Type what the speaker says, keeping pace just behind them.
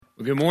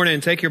Well, good morning.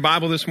 Take your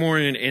Bible this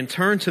morning and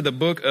turn to the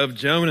book of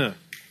Jonah.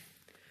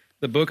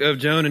 The book of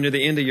Jonah near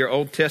the end of your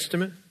Old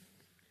Testament.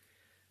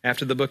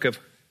 After the book of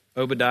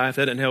Obadiah, if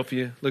that didn't help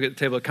you, look at the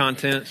table of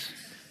contents.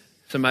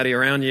 Somebody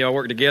around you, all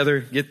work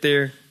together, get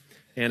there.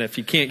 And if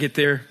you can't get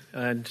there,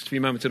 in just a few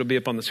moments, it'll be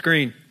up on the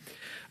screen.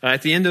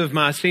 At the end of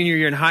my senior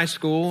year in high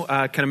school,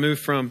 I kind of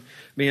moved from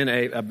being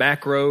a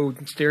back row,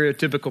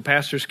 stereotypical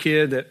pastor's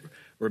kid that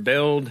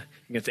rebelled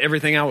against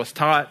everything I was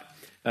taught,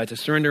 to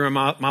surrender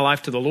my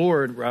life to the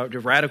Lord, a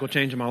radical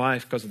change in my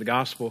life because of the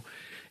gospel.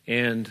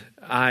 And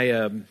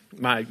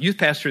my youth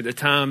pastor at the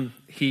time,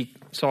 he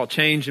saw a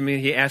change in me.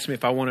 He asked me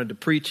if I wanted to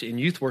preach in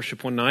youth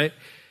worship one night,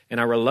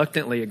 and I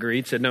reluctantly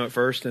agreed, said no at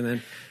first, and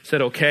then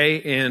said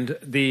okay. And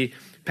the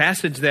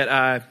passage that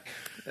I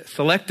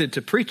selected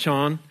to preach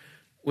on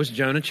was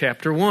Jonah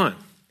chapter 1.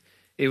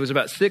 It was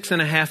about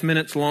 6.5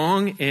 minutes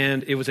long,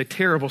 and it was a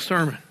terrible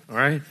sermon, all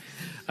right?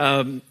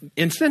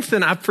 And since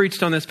then, I've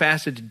preached on this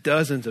passage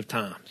dozens of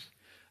times.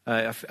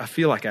 I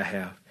feel like I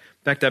have.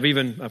 In fact,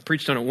 I've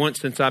preached on it once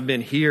since I've been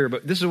here,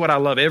 but this is what I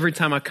love. Every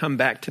time I come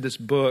back to this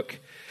book,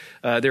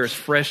 there is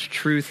fresh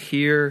truth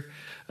here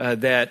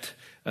that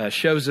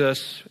shows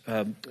us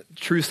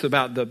truth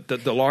about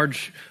the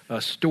large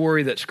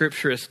story that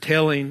Scripture is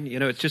telling. You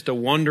know, it's just a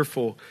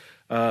wonderful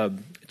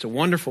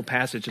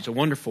passage. It's a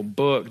wonderful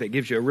book that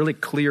gives you a really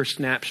clear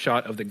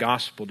snapshot of the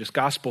gospel. Just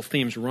gospel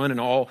themes running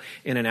all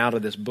in and out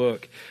of this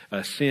book.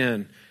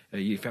 Sin,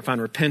 you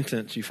find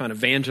repentance, you find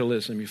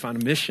evangelism, you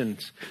find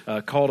missions,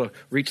 call to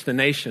reach the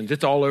nations.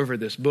 It's all over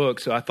this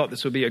book. So I thought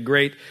this would be a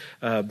great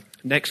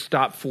next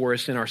stop for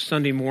us in our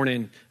Sunday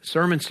morning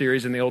sermon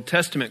series in the Old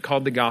Testament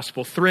called The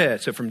Gospel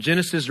Thread. So from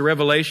Genesis to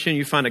Revelation,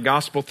 you find a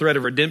gospel thread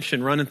of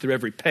redemption running through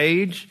every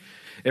page,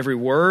 every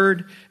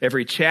word,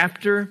 every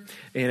chapter,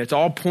 and it's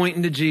all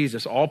pointing to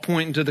Jesus, all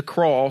pointing to the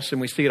cross, and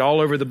we see it all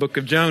over the book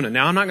of Jonah.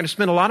 Now, I'm not going to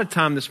spend a lot of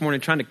time this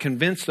morning trying to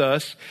convince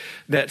us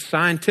that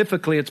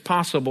scientifically it's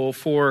possible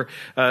for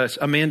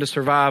a man to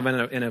survive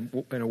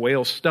in a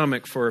whale's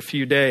stomach for a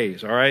few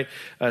days, all right?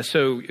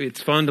 So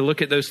it's fun to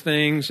look at those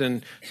things,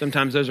 and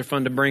sometimes those are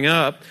fun to bring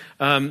up.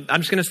 I'm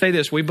just going to say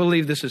this. We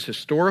believe this is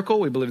historical.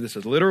 We believe this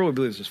is literal. We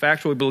believe this is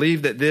factual. We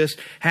believe that this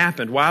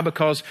happened. Why?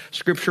 Because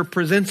Scripture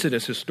presents it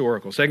as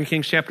historical. 2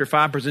 Kings chapter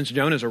 5 presents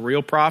Jonah as a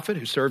real prophet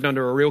who served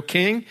under a real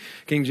king,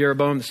 King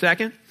Jeroboam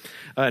II,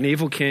 an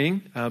evil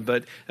king,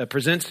 but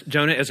presents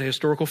Jonah as a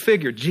historical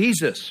figure.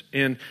 Jesus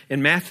in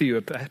Matthew,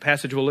 a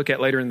passage we'll look at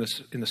later in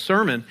the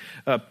sermon,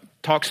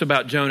 talks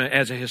about Jonah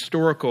as a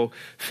historical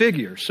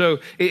figure. So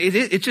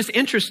it's just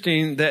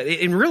interesting that,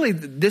 and really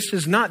this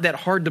is not that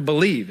hard to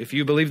believe if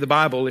you believe the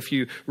Bible, if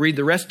you read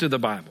the rest of the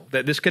Bible,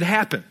 that this could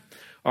happen.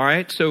 All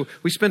right, so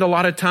we spend a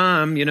lot of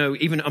time, you know,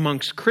 even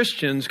amongst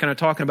Christians kind of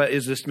talking about,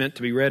 is this meant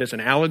to be read as an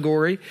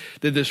allegory?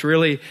 Did this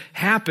really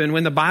happen?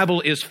 When the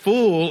Bible is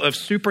full of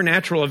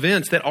supernatural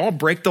events that all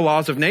break the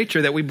laws of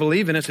nature that we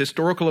believe in as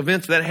historical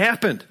events that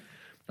happened.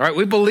 All right,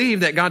 we believe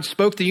that God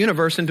spoke the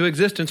universe into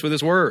existence with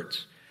his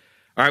words.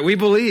 All right, we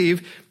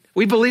believe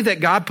that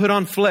God put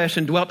on flesh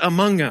and dwelt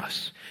among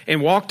us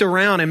and walked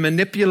around and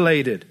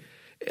manipulated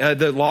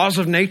the laws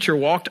of nature,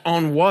 walked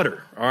on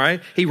water, all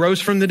right? He rose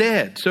from the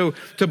dead. So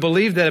to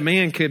believe that a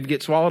man could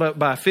get swallowed up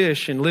by a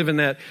fish and live in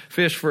that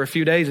fish for a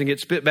few days and get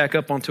spit back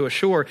up onto a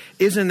shore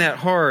isn't that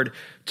hard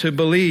to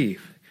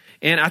believe.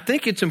 And I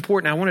think it's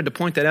important, I wanted to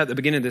point that out at the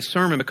beginning of this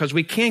sermon, because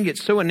we can get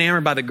so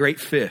enamored by the great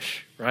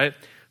fish, right?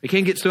 We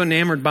can get so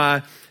enamored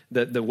by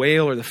the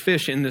whale or the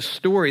fish in this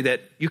story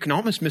that you can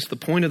almost miss the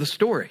point of the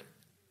story.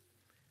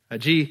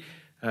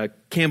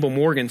 Campbell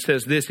Morgan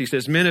says this. He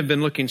says, men have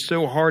been looking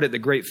so hard at the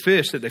great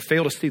fish that they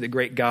fail to see the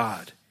great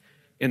God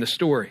in the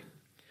story.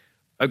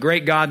 A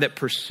great God that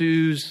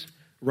pursues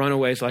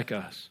runaways like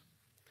us.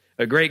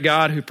 A great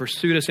God who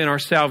pursued us in our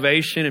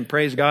salvation, and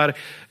praise God,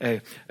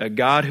 a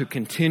God who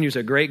continues,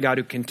 a great God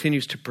who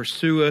continues to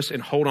pursue us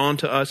and hold on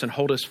to us and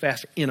hold us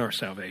fast in our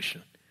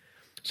salvation.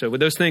 So with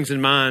those things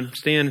in mind,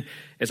 stand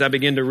as I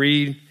begin to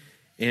read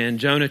in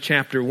Jonah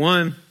chapter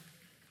 1.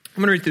 I'm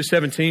going to read through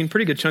 17,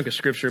 pretty good chunk of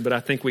scripture, but I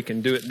think we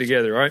can do it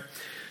together, all right?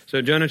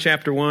 So Jonah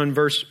chapter 1,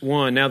 verse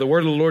 1. Now the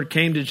word of the Lord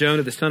came to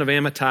Jonah, the son of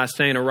Amittai,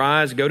 saying,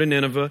 arise, go to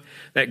Nineveh,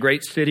 that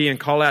great city, and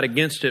call out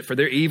against it, for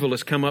their evil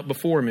has come up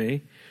before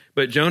me.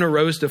 But Jonah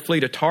rose to flee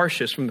to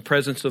Tarshish from the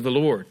presence of the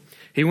Lord.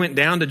 He went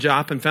down to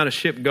Joppa and found a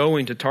ship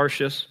going to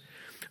Tarshish.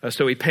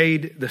 So he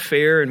paid the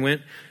fare and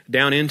went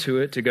down into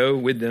it to go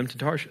with them to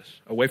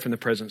Tarshish, away from the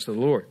presence of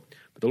the Lord.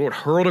 But the Lord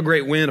hurled a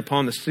great wind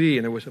upon the sea,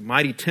 and there was a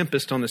mighty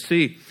tempest on the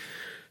sea,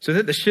 so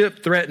that the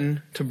ship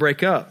threatened to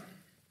break up.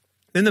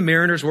 Then the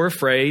mariners were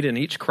afraid, and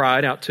each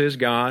cried out to his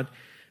God,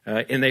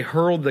 and they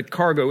hurled the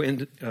cargo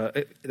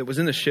that was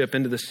in the ship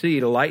into the sea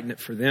to lighten it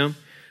for them.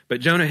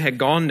 But Jonah had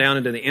gone down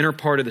into the inner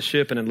part of the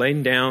ship and had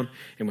lain down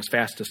and was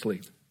fast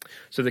asleep.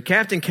 So the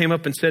captain came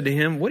up and said to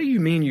him, what do you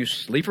mean, you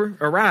sleeper?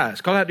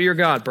 Arise, call out to your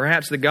God.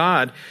 Perhaps the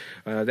God,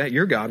 that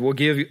your God, will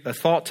give a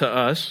thought to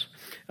us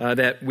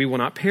that we will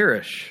not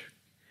perish.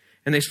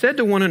 And they said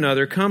to one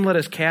another, come, let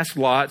us cast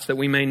lots that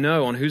we may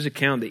know on whose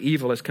account the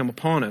evil has come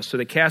upon us. So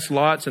they cast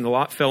lots, and the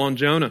lot fell on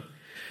Jonah.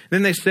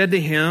 Then they said to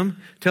him,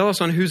 tell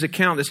us on whose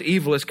account this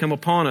evil has come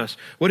upon us.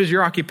 What is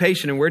your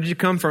occupation and where did you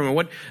come from? And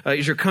what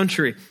is your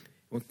country?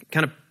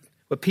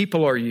 What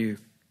people are you?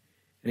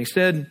 And he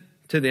said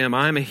to them,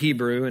 I am a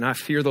Hebrew and I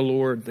fear the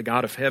Lord, the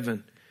God of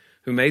heaven,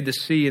 who made the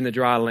sea and the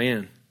dry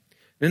land.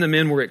 Then the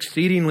men were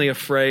exceedingly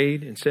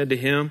afraid and said to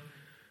him,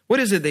 what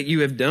is it that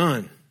you have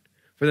done?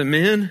 For the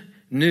men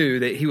knew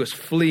that he was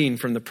fleeing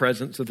from the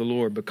presence of the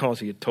Lord because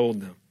he had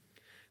told them.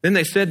 Then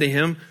they said to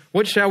him,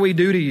 what shall we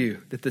do to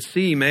you that the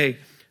sea may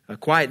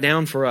quiet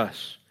down for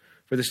us?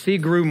 For the sea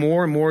grew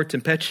more and more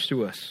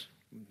tempestuous.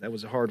 That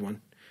was a hard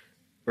one.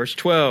 Verse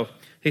 12,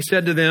 he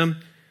said to them,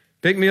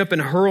 pick me up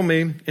and hurl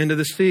me into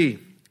the sea.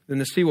 Then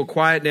the sea will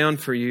quiet down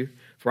for you.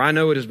 For I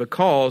know it is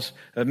because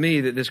of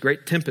me that this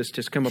great tempest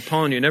has come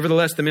upon you.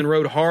 Nevertheless, the men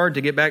rowed hard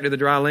to get back to the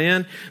dry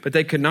land, but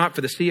they could not,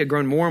 for the sea had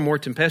grown more and more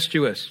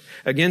tempestuous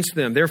against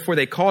them. Therefore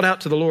they called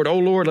out to the Lord, O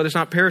Lord, let us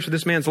not perish with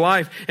this man's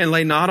life, and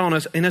lay not on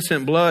us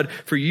innocent blood.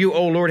 For you,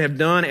 O Lord, have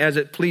done as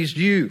it pleased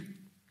you.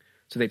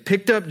 So they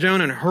picked up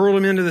Jonah and hurled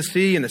him into the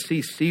sea, and the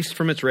sea ceased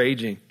from its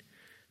raging.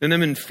 Then the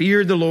men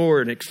feared the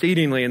Lord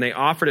exceedingly, and they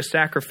offered a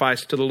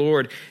sacrifice to the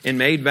Lord and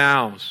made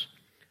vows.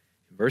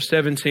 Verse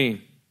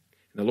 17.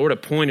 The Lord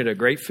appointed a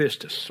great fish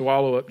to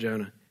swallow up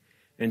Jonah.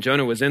 And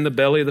Jonah was in the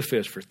belly of the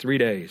fish for 3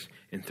 days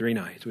and 3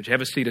 nights. Would you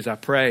have a seat as I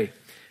pray?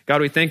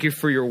 God, we thank you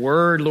for your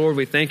word, Lord.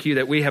 We thank you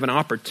that we have an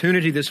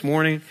opportunity this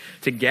morning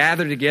to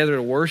gather together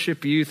to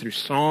worship you through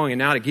song and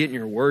now to get in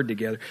your word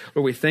together.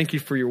 Lord, we thank you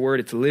for your word.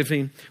 It's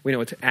living. We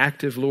know it's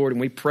active, Lord. And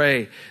we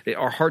pray that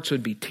our hearts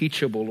would be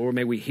teachable, Lord.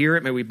 May we hear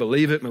it. May we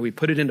believe it. May we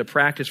put it into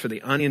practice for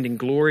the unending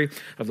glory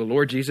of the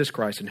Lord Jesus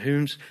Christ, in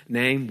whose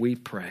name we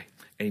pray.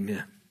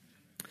 Amen.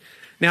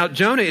 Now,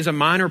 Jonah is a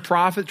minor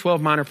prophet, 12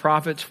 minor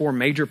prophets, 4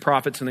 major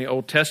prophets in the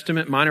Old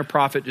Testament. Minor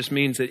prophet just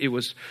means that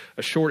it's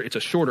a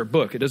shorter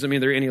book. It doesn't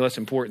mean they're any less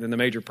important than the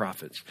major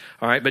prophets.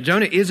 All right. But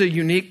Jonah is a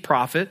unique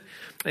prophet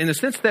in the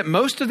sense that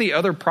most of the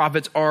other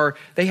prophets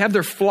they have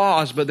their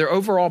flaws, but they're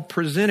overall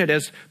presented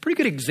as pretty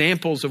good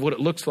examples of what it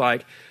looks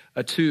like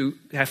to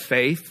have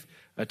faith,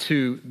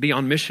 to be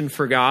on mission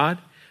for God,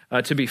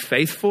 to be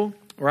faithful,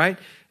 right?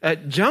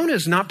 Jonah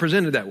is not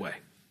presented that way.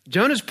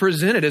 Jonah's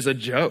presented as a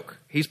joke.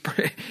 He's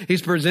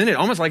presented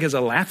almost like as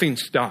a laughing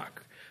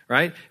stock,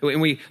 right?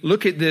 And we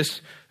look at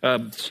this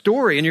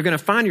story and you're going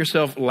to find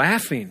yourself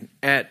laughing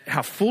at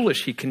how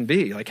foolish he can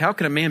be. Like, how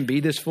can a man be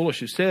this foolish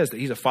who says that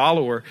he's a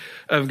follower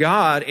of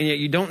God? And yet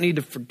you don't need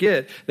to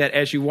forget that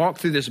as you walk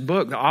through this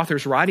book, the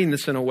author's writing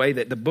this in a way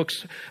that the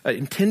book's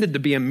intended to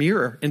be a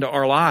mirror into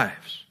our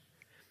lives.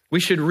 We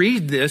should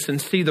read this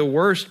and see the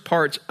worst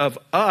parts of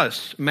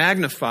us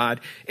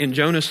magnified in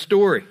Jonah's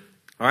story.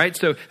 All right,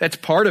 so that's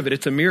part of it.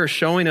 It's a mirror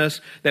showing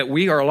us that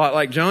we are a lot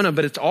like Jonah,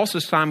 but it's also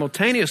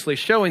simultaneously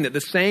showing that the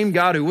same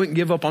God who wouldn't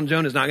give up on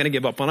Jonah is not going to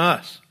give up on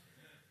us.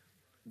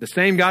 The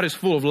same God who's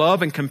full of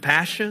love and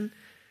compassion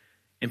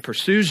and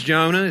pursues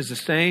Jonah is the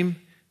same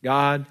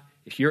God,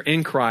 if you're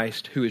in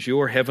Christ, who is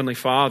your heavenly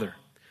Father.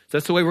 So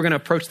that's the way we're going to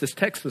approach this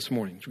text this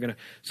morning. We're going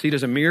to see it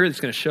as a mirror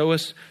that's going to show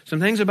us some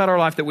things about our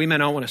life that we may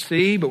not want to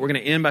see, but we're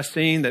going to end by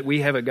seeing that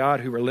we have a God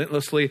who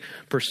relentlessly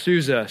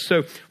pursues us. So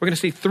we're going to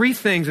see 3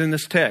 things in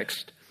this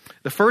text.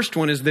 The first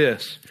one is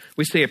this.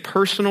 We see a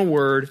personal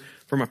word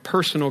from a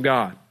personal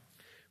God.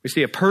 We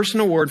see a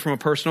personal word from a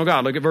personal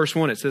God. Look at verse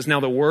 1. It says, now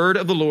the word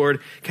of the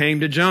Lord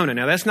came to Jonah.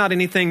 Now that's not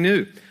anything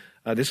new.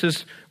 This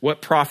is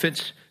what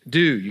prophets do.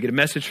 You get a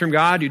message from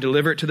God, you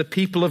deliver it to the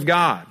people of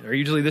God. Or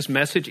usually this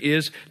message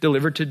is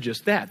delivered to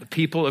just that, the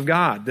people of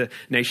God, the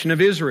nation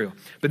of Israel.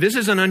 But this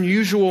is an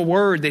unusual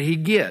word that he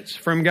gets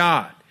from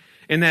God.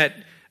 In that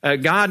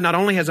God not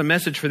only has a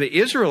message for the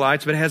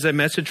Israelites, but has a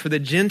message for the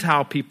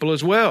Gentile people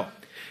as well.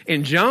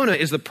 And Jonah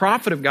is the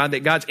prophet of God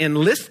that God's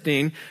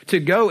enlisting to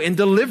go and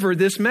deliver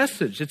this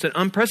message. It's an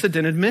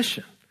unprecedented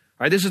mission.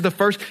 All right, this is the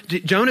first.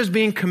 Jonah's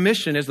being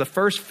commissioned as the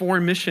first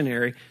foreign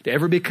missionary to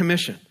ever be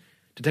commissioned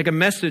to take a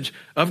message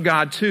of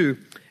God to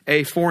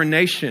a foreign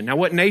nation. Now,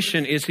 what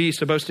nation is he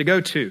supposed to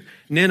go to?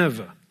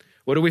 Nineveh.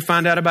 What do we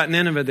find out about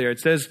Nineveh there? It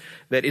says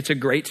that it's a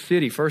great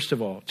city, first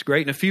of all. It's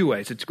great in a few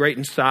ways. It's great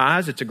in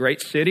size. It's a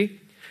great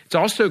city. It's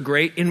also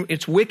great in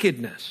its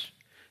wickedness.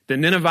 The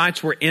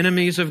Ninevites were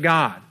enemies of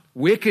God.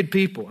 Wicked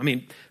people. I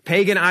mean,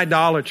 pagan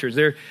idolaters.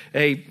 They're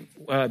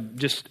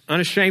just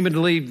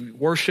unashamedly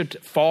worshipped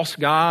false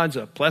gods,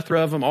 a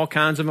plethora of them, all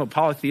kinds of them,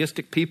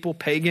 polytheistic people,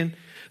 pagan.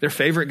 Their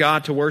favorite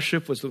god to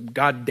worship was the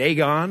god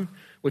Dagon,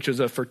 which was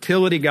a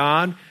fertility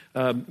god,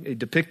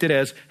 depicted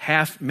as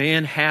half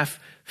man, half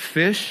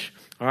fish.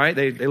 All right,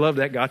 they loved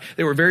that god.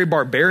 They were very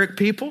barbaric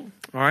people.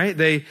 All right,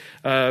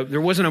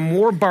 there wasn't a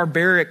more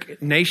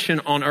barbaric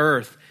nation on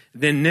earth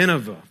than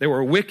Nineveh. They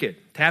were wicked.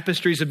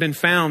 Tapestries have been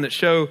found that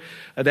show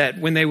that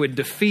when they would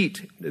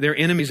defeat their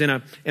enemies in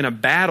a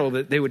battle,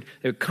 that they would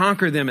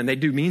conquer them and they'd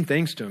do mean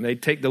things to them.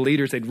 They'd take the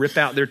leaders, they'd rip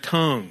out their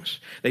tongues,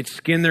 they'd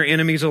skin their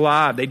enemies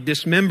alive, they'd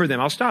dismember them.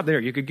 I'll stop there.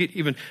 You could get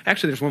even.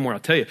 Actually, there's one more. I'll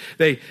tell you.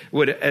 They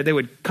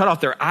would cut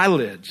off their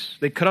eyelids.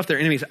 They'd cut off their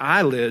enemies'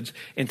 eyelids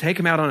and take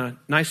them out on a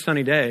nice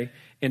sunny day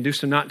and do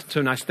some not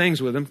so nice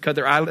things with them, cut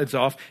their eyelids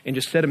off, and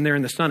just set them there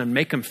in the sun and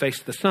make them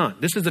face the sun.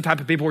 This is the type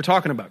of people we're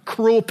talking about.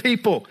 Cruel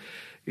people.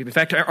 In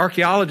fact,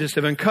 archaeologists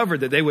have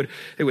uncovered that they would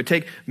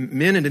take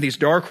men into these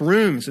dark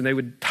rooms and they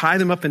would tie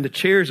them up into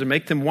chairs and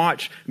make them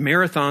watch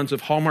marathons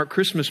of Hallmark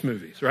Christmas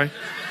movies, right?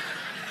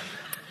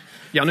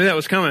 Y'all knew that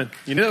was coming.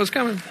 You knew that was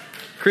coming.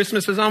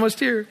 Christmas is almost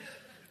here.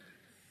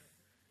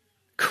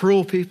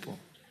 Cruel people.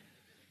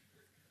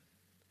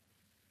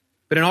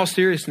 But in all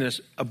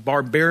seriousness, a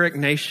barbaric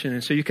nation.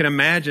 And so you can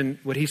imagine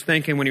what he's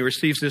thinking when he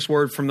receives this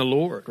word from the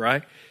Lord,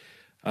 right?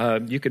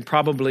 You can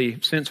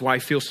probably sense why he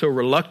feels so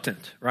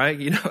reluctant, right?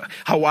 You know,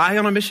 Hawaii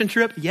on a mission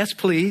trip? Yes,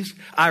 please.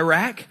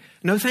 Iraq?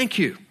 No, thank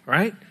you,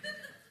 right?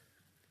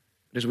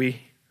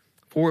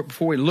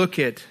 Before we look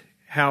at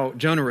how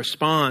Jonah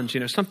responds,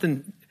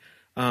 something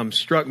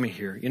struck me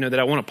here, that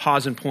I want to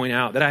pause and point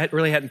out that I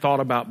really hadn't thought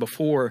about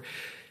before.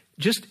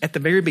 Just at the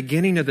very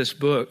beginning of this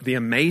book, the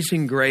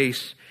amazing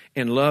grace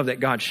and love that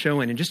God's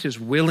showing and just his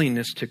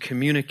willingness to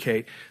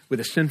communicate with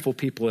a sinful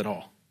people at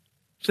all.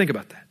 Just think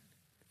about that.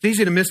 It's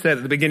easy to miss that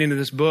at the beginning of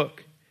this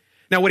book.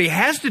 Now, what he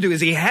has to do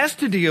is he has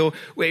to deal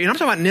with, and I'm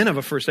talking about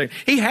Nineveh for a second.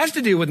 He has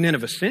to deal with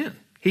Nineveh's sin.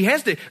 He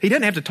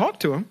doesn't have to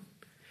talk to them.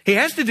 He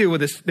has to deal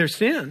with their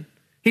sin.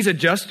 He's a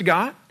just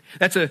God.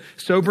 That's a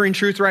sobering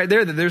truth right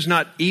there, that there's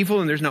not evil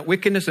and there's not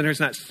wickedness and there's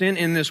not sin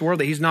in this world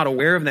that he's not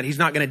aware of and that he's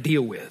not going to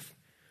deal with.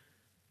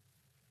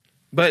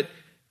 But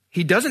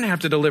he doesn't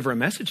have to deliver a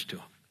message to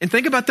them. And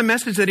think about the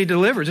message that he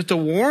delivers. It's a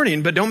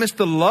warning, but don't miss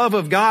the love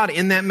of God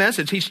in that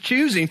message. He's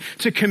choosing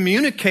to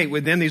communicate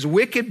with them, these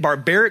wicked,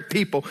 barbaric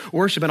people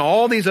worshiping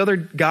all these other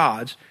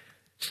gods,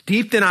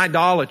 steeped in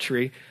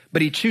idolatry,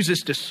 but he chooses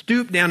to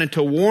stoop down and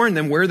to warn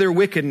them where their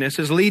wickedness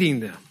is leading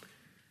them.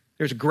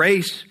 There's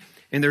grace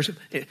and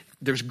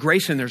there's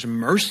grace and there's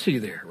mercy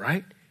there,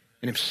 right?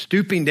 And him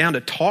stooping down to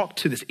talk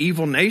to this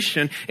evil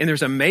nation. And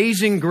there's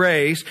amazing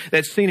grace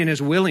that's seen in his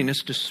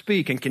willingness to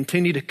speak and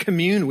continue to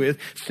commune with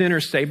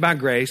sinners saved by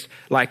grace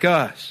like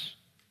us.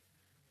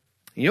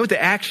 You know what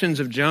the actions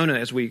of Jonah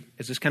as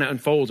this kind of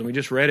unfolds, and we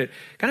just read it,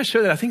 kind of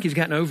show that I think he's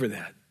gotten over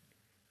that.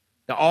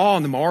 The awe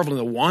and the marvel and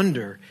the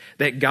wonder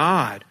that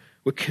God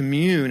would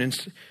commune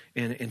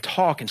and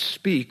talk and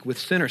speak with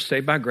sinners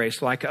saved by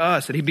grace like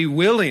us. That he'd be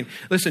willing,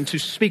 to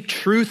speak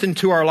truth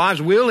into our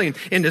lives, willing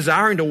and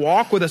desiring to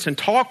walk with us and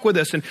talk with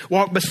us and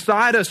walk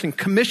beside us and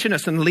commission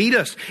us and lead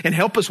us and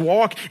help us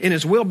walk in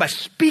his will by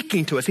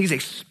speaking to us. He's a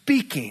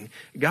speaking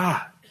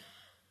God.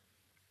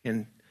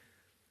 And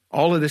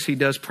all of this he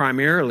does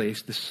primarily,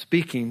 the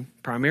speaking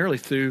primarily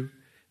through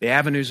the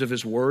avenues of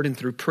his word and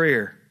through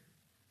prayer.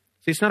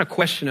 See, it's not a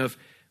question of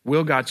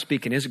will God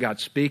speak and is God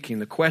speaking?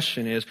 The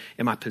question is,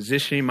 am I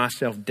positioning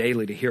myself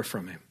daily to hear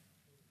from him?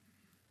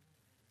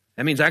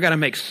 That means I got to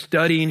make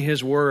studying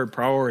his word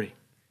priority.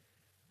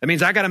 That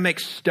means I got to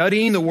make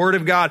studying the word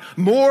of God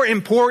more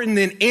important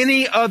than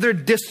any other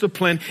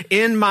discipline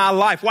in my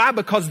life. Why?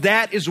 Because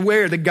that is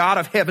where the God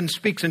of heaven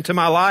speaks into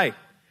my life.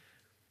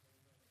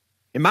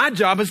 And my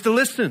job is to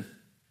listen.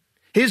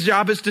 His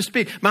job is to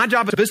speak. My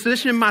job is to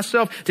position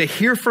myself to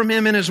hear from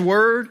him in his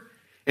word,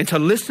 and to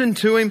listen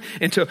to him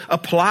and to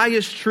apply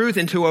his truth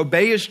and to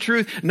obey his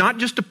truth, not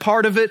just a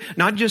part of it,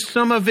 not just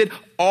some of it,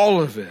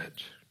 all of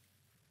it.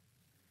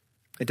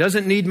 It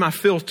doesn't need my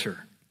filter.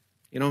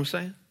 You know what I'm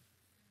saying?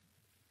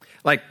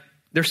 Like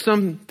there's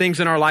some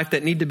things in our life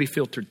that need to be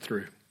filtered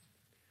through,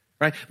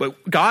 right?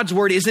 But God's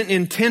word isn't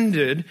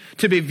intended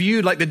to be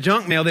viewed like the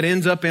junk mail that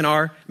ends up in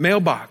our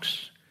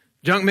mailbox.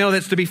 Junk mail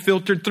that's to be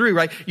filtered through,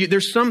 right?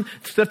 There's some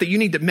stuff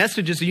that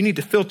messages that you need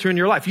to filter in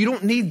your life. You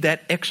don't need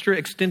that extra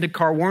extended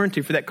car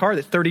warranty for that car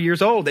that's 30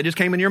 years old that just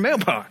came in your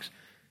mailbox.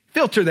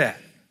 Filter that.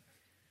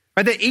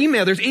 Right? There's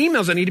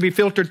emails that need to be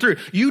filtered through.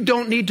 You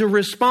don't need to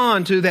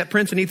respond to that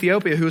prince in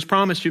Ethiopia who has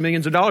promised you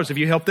millions of dollars if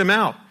you help them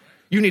out.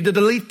 You need to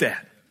delete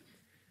that.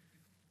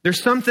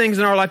 There's some things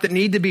in our life that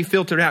need to be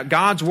filtered out.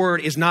 God's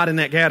word is not in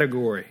that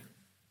category.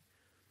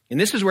 And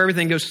this is where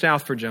everything goes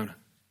south for Jonah.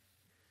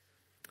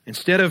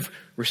 Instead of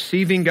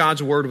receiving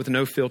God's word with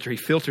no filter, he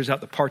filters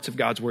out the parts of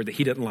God's word that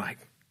he doesn't like.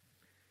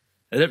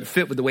 That doesn't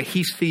fit with the way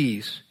he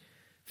sees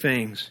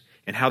things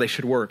and how they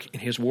should work in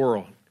his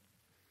world.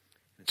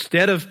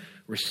 Instead of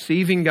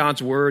receiving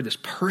God's word, this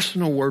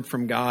personal word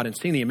from God, and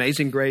seeing the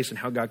amazing grace and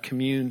how God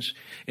communes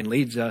and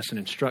leads us and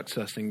instructs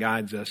us and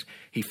guides us,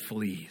 he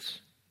flees.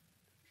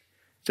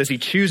 It says he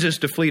chooses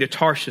to flee to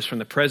Tarshish from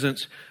the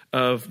presence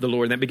of the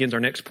Lord. And that begins our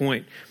next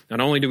point. Not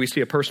only do we see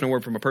a personal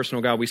word from a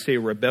personal God, we see a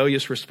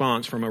rebellious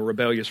response from a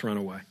rebellious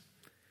runaway.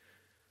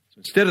 So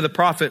instead of the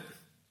prophet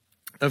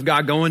of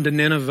God going to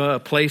Nineveh, a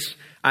place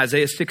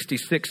Isaiah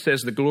 66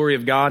 says the glory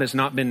of God has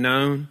not been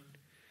known,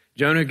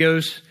 Jonah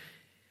goes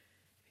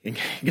and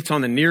gets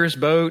on the nearest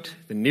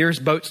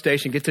boat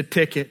station, gets a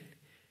ticket,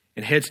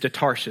 and heads to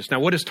Tarshish. Now,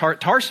 what is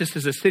Tarshish?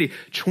 Is a city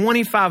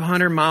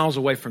 2,500 miles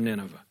away from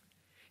Nineveh.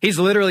 He's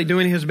literally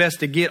doing his best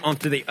to get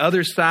onto the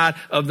other side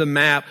of the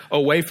map,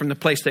 away from the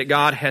place that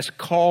God has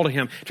called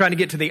him, trying to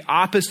get to the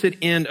opposite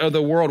end of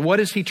the world. What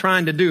is he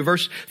trying to do?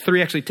 Verse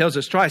 3 actually tells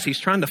us twice.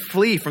 He's trying to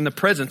flee from the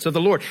presence of the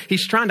Lord.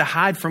 He's trying to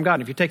hide from God.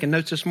 And if you're taking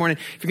notes this morning,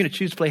 if you're going to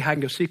choose to play hide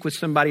and go seek with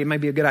somebody, it may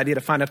be a good idea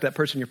to find out if that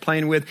person you're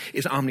playing with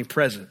is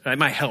omnipresent. It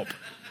might help.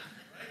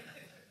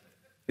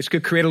 This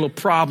could create a little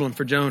problem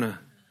for Jonah.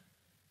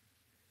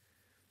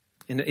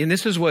 And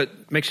this is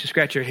what makes you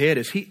scratch your head,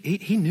 is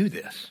he knew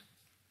this.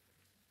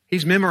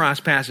 He's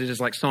memorized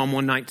passages like Psalm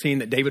 119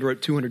 that David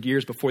wrote 200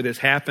 years before this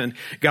happened.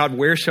 God,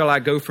 where shall I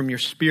go from your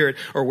spirit?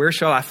 Or where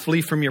shall I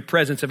flee from your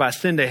presence? If I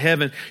ascend to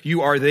heaven,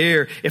 you are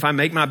there. If I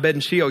make my bed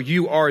in Sheol,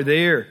 you are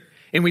there.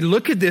 And we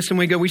look at this and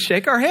we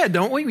shake our head,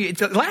 don't we?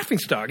 It's a laughing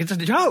stock. It's a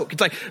joke.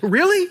 It's like,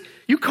 really?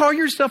 You call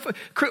yourself,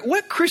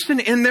 what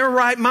Christian in their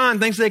right mind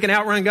thinks they can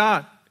outrun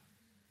God?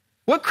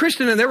 What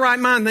Christian in their right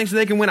mind thinks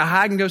they can win a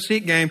hide and go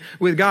seek game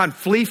with God,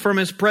 flee from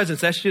his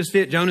presence? That's just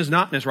it. Jonah's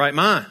not in his right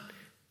mind.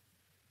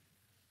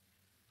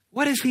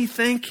 What is he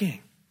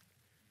thinking?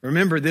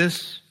 Remember,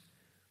 this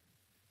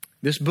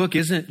book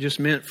isn't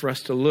just meant for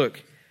us to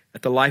look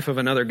at the life of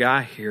another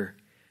guy here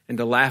and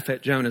to laugh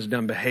at Jonah's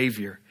dumb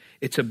behavior.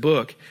 It's a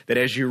book that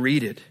as you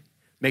read it,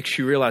 makes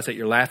you realize that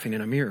you're laughing in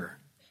a mirror.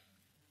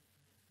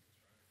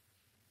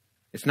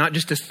 It's not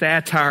just a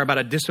satire about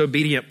a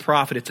disobedient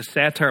prophet. It's a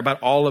satire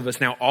about all of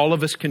us. Now, all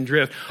of us can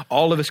drift.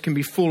 All of us can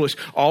be foolish.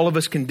 All of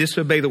us can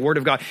disobey the word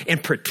of God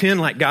and pretend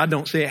like God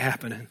don't see it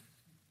happening.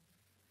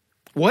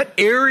 What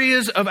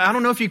areas of, I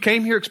don't know if you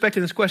came here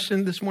expecting this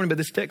question this morning, but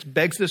this text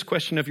begs this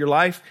question of your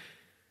life.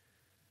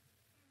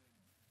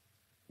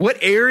 What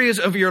areas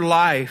of your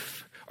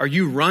life are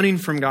you running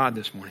from God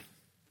this morning?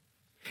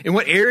 In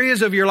what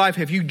areas of your life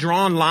have you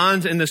drawn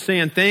lines in the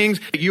sand? Things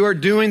that you are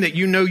doing that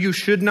you know you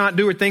should not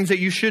do, or things that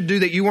you should do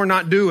that you are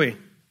not doing.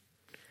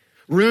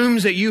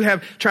 Rooms that you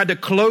have tried to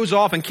close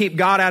off and keep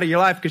God out of your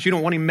life because you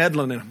don't want him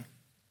meddling in them.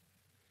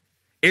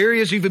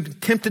 Areas you've been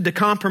tempted to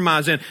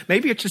compromise in.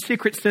 Maybe it's a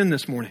secret sin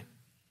this morning.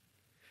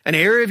 An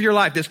area of your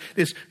life,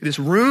 this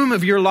room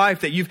of your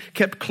life that you've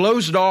kept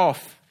closed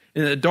off.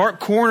 In the dark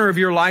corner of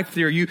your life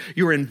there,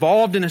 you're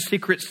involved in a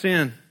secret sin.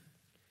 And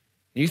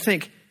you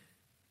think,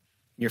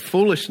 in your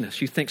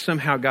foolishness, you think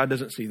somehow God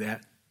doesn't see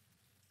that.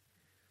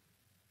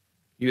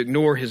 You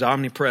ignore his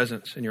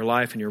omnipresence in your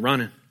life and you're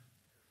running.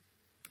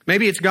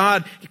 Maybe it's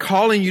God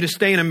calling you to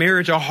stay in a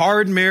marriage, a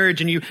hard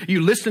marriage, and you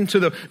listen to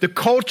the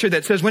culture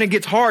that says when it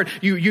gets hard,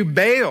 you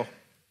bail.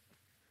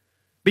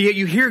 But yet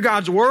you hear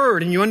God's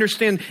word and you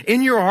understand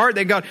in your heart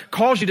that God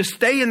calls you to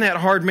stay in that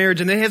hard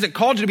marriage, and that he hasn't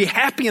called you to be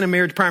happy in a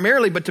marriage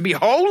primarily, but to be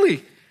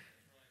holy.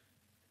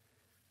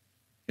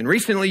 And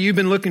recently you've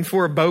been looking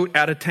for a boat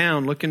out of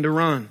town, looking to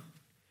run.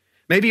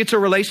 Maybe it's a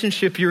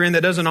relationship you're in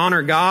that doesn't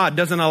honor God,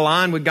 doesn't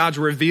align with God's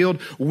revealed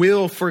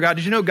will for God.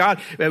 Did you know God,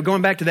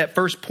 going back to that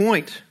first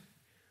point,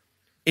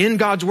 in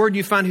God's word,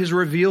 you find his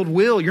revealed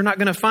will. You're not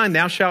going to find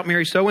thou shalt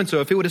marry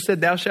so-and-so. If it would have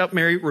said thou shalt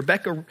marry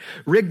Rebecca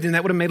Rigdon,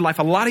 that would have made life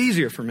a lot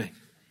easier for me.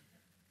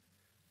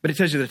 But it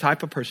tells you the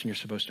type of person you're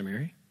supposed to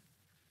marry.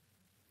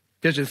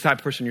 It tells you the type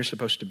of person you're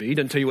supposed to be. It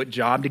doesn't tell you what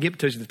job to get. It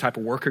tells you the type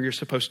of worker you're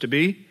supposed to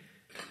be.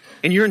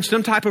 And you're in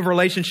some type of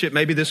relationship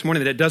maybe this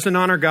morning that doesn't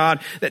honor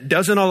God, that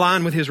doesn't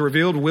align with his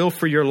revealed will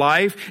for your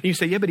life. And you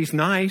say, yeah, but he's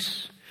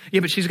nice. Yeah,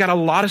 but she's got a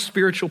lot of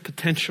spiritual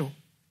potential.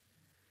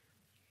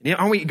 And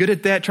aren't we good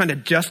at that, trying to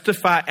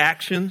justify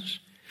actions?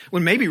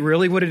 When maybe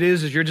really what it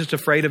is you're just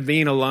afraid of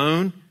being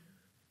alone.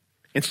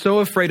 And so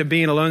afraid of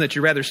being alone that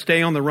you'd rather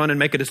stay on the run and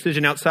make a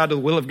decision outside of the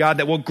will of God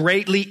that will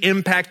greatly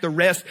impact the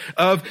rest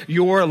of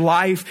your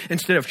life,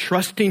 instead of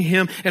trusting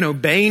him and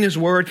obeying his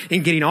word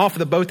and getting off of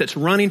the boat that's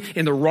running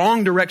in the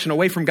wrong direction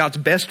away from God's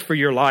best for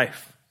your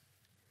life.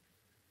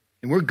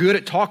 And we're good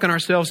at talking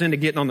ourselves into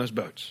getting on those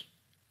boats.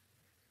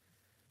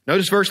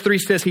 Notice verse 3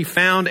 says he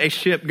found a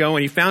ship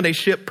going. He found a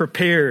ship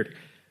prepared.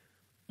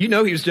 You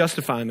know he was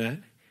justifying that.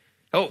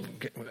 Oh,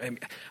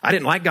 I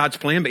didn't like God's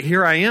plan, but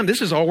here I am.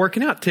 This is all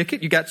working out.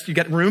 Ticket, you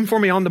got room for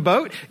me on the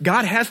boat?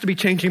 God has to be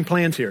changing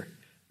plans here.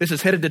 This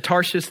is headed to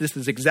Tarshish. This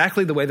is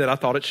exactly the way that I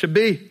thought it should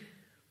be.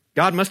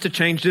 God must have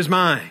changed his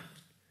mind.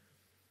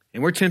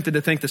 And we're tempted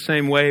to think the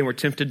same way, and we're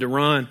tempted to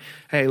run.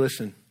 Hey,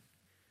 listen,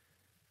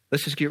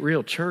 let's just get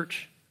real.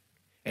 Church,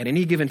 at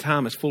any given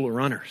time, is full of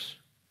runners.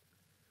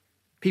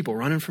 People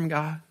running from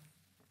God.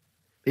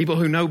 People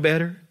who know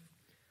better.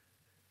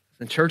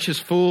 The church is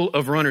full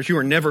of runners. You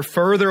are never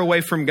further away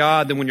from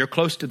God than when you're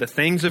close to the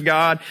things of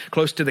God,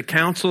 close to the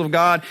counsel of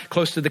God,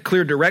 close to the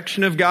clear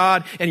direction of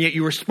God, and yet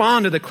you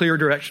respond to the clear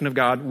direction of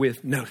God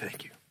with no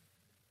thank you.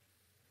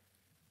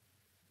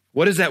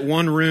 What is that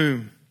one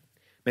room?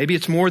 Maybe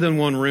it's more than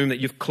one room that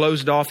you've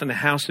closed off in the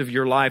house of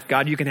your life.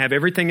 God, you can have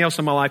everything else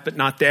in my life, but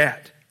not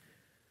that.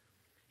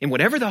 And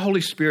whatever the Holy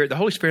Spirit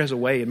has a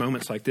way in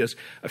moments like this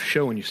of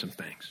showing you some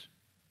things.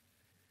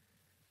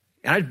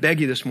 And I'd beg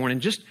you this morning,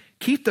 just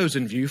keep those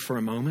in view for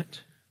a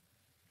moment.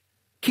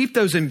 Keep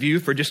those in view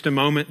for just a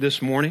moment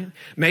this morning.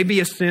 Maybe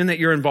a sin that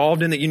you're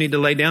involved in that you need to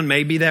lay down.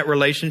 Maybe that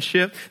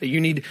relationship that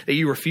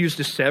you refuse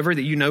to sever,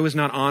 that you know is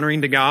not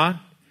honoring to God.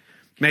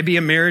 Maybe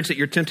a marriage that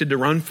you're tempted to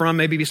run from.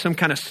 Maybe some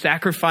kind of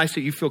sacrifice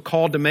that you feel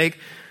called to make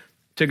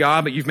to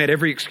God, but you've made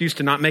every excuse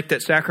to not make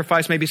that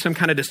sacrifice. Maybe some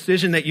kind of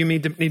decision that you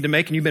need to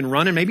make and you've been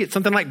running. Maybe it's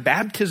something like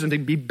baptism, to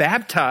be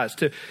baptized,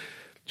 to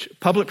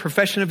public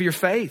profession of your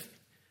faith.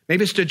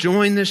 Maybe it's to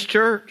join this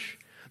church.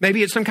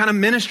 Maybe it's some kind of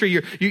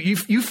ministry.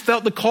 You've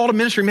felt the call to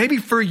ministry maybe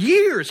for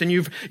years and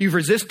you've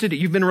resisted it.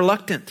 You've been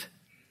reluctant.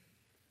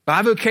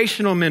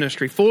 Bivocational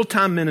ministry,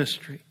 full-time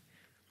ministry.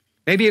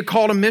 Maybe a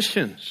call to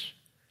missions.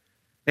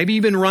 Maybe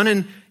you've been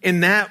running in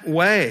that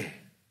way.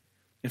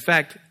 In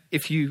fact,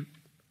 if you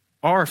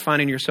are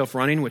finding yourself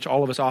running, which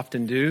all of us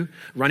often do,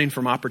 running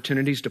from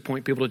opportunities to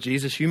point people to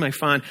Jesus, you may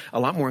find a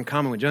lot more in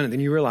common with Jonah than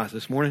you realize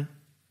this morning.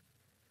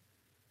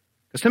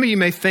 Because some of you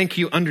may think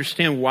you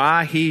understand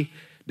why he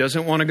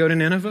doesn't want to go to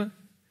Nineveh.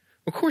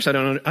 Of course I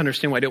don't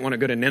understand why he didn't want to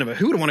go to Nineveh.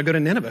 Who would want to go to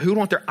Nineveh? Who would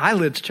want their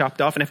eyelids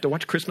chopped off and have to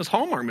watch Christmas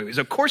Hallmark movies?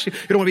 Of course you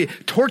don't want to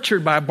be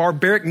tortured by a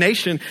barbaric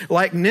nation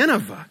like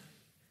Nineveh.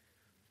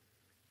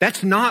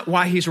 That's not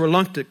why he's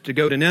reluctant to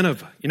go to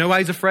Nineveh. You know why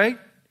he's afraid?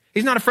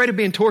 He's not afraid of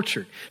being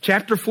tortured.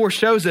 Chapter 4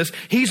 shows us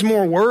he's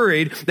more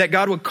worried that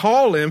God would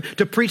call him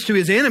to preach to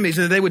his enemies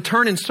and that they would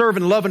turn and serve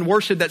and love and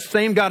worship that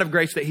same God of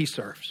grace that he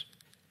serves.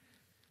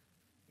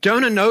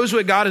 Jonah knows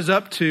what God is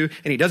up to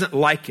and he doesn't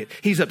like it.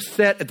 He's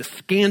upset at the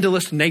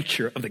scandalous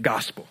nature of the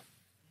gospel.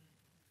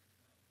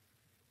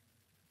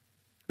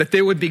 That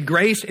there would be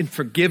grace and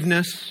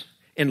forgiveness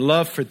and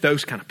love for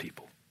those kind of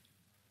people.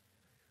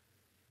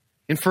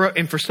 And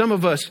for some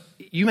of us,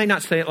 you may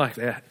not say it like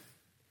that.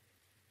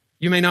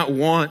 You may not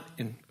want,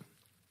 and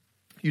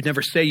you'd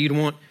never say you'd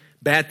want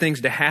bad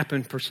things to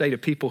happen per se to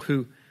people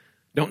who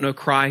don't know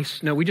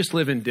Christ. No, we just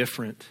live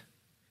indifferent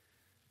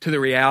to the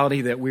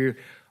reality that we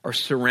are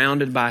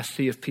surrounded by a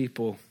sea of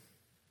people.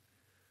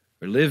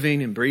 They're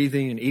living and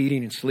breathing and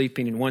eating and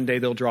sleeping, and one day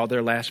they'll draw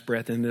their last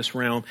breath in this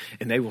realm,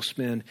 and they will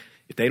spend,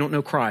 if they don't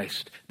know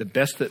Christ, the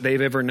best that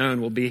they've ever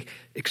known will be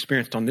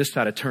experienced on this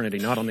side of eternity,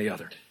 not on the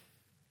other.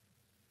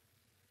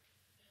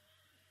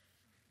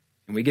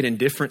 And we get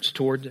indifference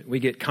toward it. We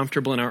get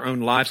comfortable in our own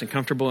lives and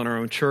comfortable in our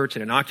own church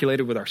and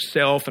inoculated with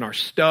ourself and our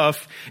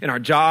stuff and our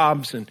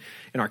jobs and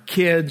our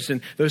kids.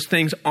 And those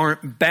things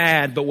aren't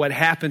bad. But what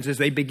happens is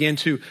they begin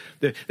to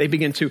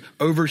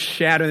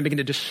overshadow and they begin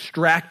to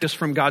distract us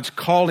from God's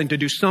calling to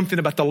do something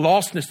about the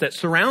lostness that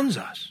surrounds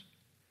us.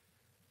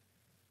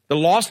 The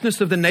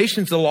lostness of the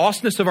nations, the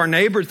lostness of our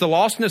neighbors, the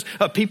lostness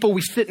of people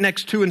we sit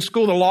next to in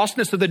school, the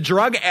lostness of the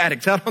drug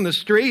addicts out on the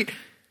street,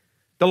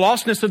 the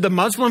lostness of the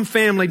Muslim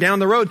family down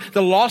the road,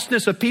 the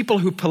lostness of people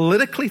who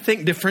politically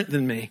think different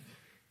than me. And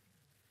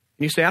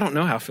you say, I don't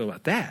know how I feel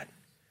about that.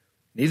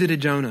 Neither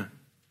did Jonah.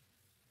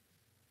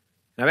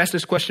 Now, I've asked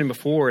this question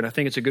before, and I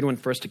think it's a good one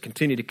for us to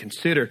continue to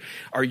consider.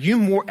 Are you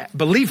more,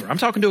 believer, I'm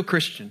talking to a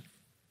Christian,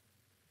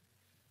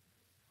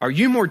 are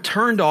you more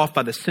turned off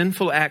by the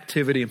sinful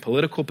activity and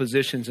political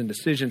positions and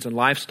decisions and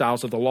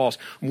lifestyles of the lost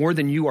more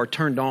than you are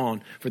turned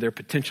on for their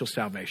potential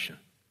salvation?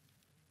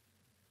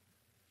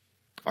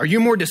 Are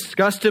you more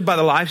disgusted by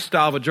the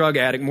lifestyle of a drug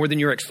addict more than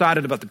you're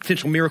excited about the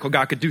potential miracle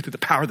God could do through the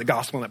power of the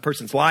gospel in that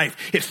person's life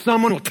if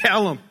someone will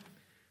tell them?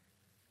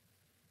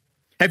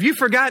 Have you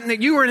forgotten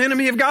that you are an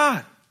enemy of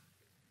God?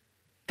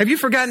 Have you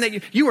forgotten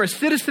that you are a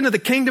citizen of the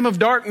kingdom of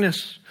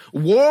darkness,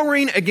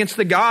 warring against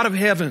the God of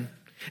heaven?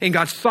 And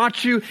God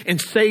sought you and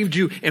saved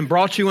you and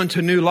brought you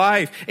into new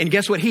life. And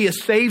guess what? He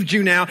has saved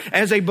you now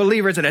as a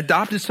believer, as an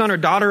adopted son or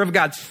daughter of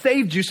God,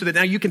 saved you so that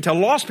now you can tell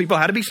lost people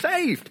how to be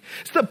saved.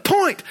 It's the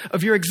point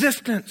of your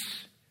existence.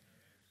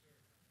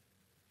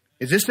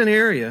 Is this an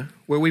area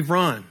where we've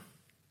run?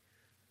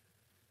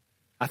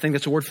 I think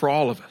that's a word for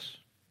all of us.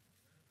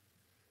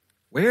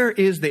 Where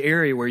is the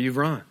area where you've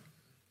run?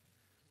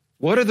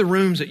 What are the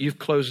rooms that you've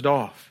closed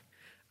off?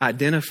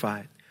 Identify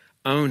it,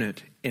 own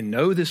it, and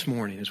know this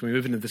morning as we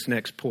move into this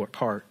next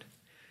part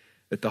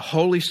that the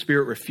Holy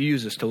Spirit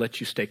refuses to let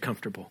you stay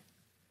comfortable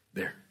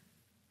there.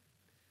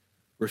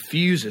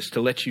 Refuses to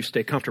let you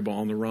stay comfortable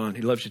on the run.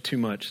 He loves you too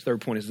much.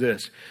 Third point is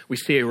this. We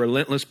see a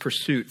relentless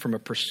pursuit from a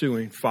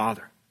pursuing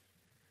Father.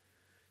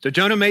 So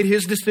Jonah made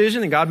his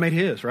decision and God made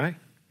his, right?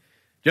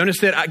 Jonah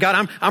said,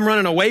 God, I'm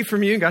running away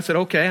from you. And God said,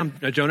 okay,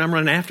 Jonah, I'm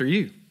running after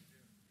you.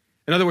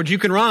 In other words, you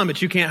can run,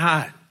 but you can't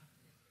hide.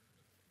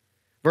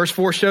 Verse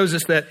 4 shows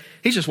us that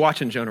he's just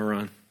watching Jonah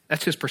run.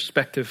 That's his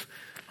perspective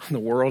on the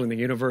world and the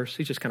universe.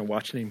 He's just kind of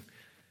watching him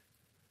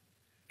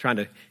trying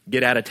to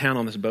get out of town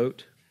on this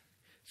boat.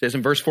 It says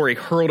in verse 4, he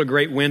hurled a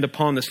great wind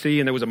upon the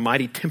sea and there was a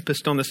mighty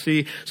tempest on the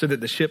sea so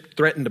that the ship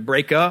threatened to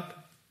break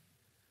up.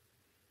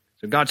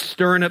 So God's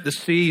stirring up the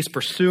sea. He's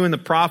pursuing the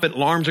prophet.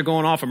 Alarms are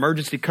going off.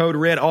 Emergency code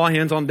red. All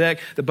hands on deck.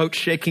 The boat's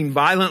shaking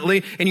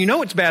violently. And you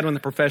know it's bad when the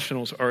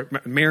professionals or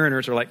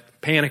mariners are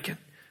like panicking,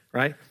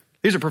 right?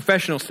 These are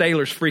professional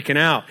sailors freaking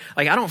out.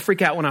 Like, I don't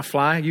freak out when I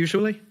fly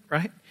usually,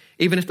 right?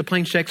 Even if the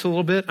plane shakes a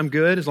little bit, I'm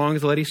good. As long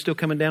as the lady's still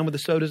coming down with the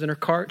sodas in her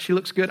cart, she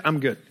looks good, I'm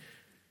good.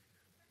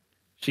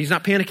 She's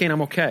not panicking,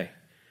 I'm okay.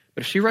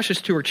 But if she rushes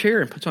to her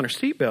chair and puts on her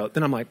seatbelt,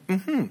 then I'm like,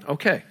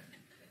 okay.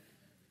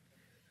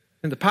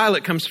 And the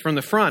pilot comes from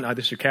the front.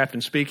 This is your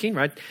captain speaking,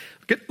 right?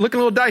 Looking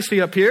a little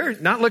dicey up here.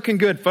 Not looking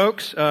good,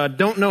 folks.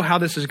 Don't know how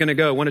this is going to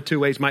go. One of two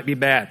ways might be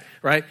bad,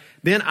 right?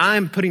 Then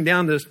I'm putting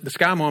down the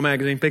Sky Mall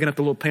magazine, picking up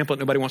the little pamphlet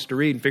nobody wants to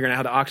read and figuring out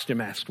how the oxygen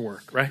masks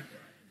work, right?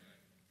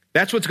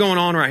 That's what's going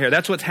on right here.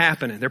 That's what's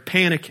happening. They're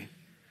panicking.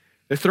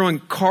 They're throwing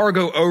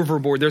cargo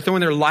overboard. They're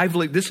throwing their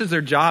livelihood. This is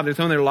their job. They're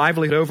throwing their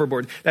livelihood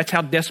overboard. That's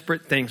how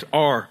desperate things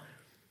are.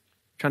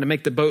 Trying to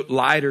make the boat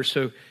lighter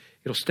so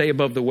it'll stay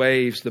above the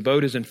waves. The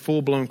boat is in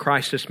full-blown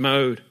crisis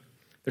mode.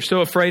 They're so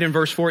afraid in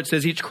verse 4, it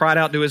says each cried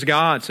out to his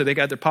God. So they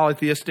got their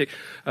polytheistic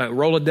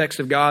Rolodex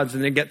of gods,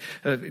 and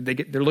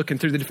they're looking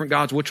through the different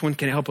gods. Which one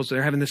can help us?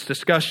 They're having this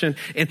discussion.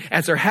 And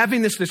as they're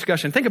having this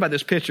discussion, think about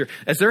this picture.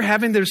 As they're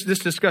having this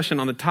discussion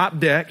on the top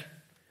deck,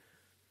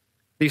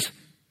 these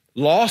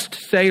lost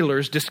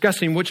sailors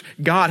discussing which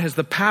God has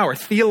the power,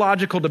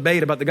 theological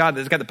debate about the God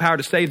that's got the power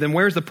to save them.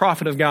 Where's the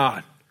prophet of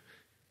God?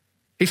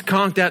 He's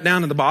conked out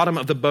down at the bottom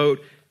of the boat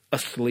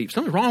asleep.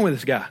 Something's wrong with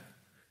this guy.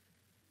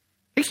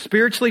 He's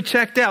spiritually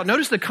checked out.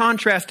 Notice the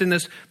contrast in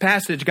this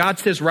passage. God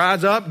says,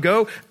 rise up,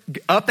 go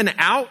up and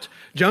out.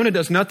 Jonah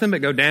does nothing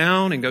but go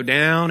down and go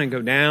down and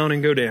go down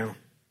and go down.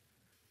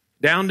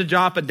 Down to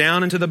Joppa,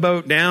 down into the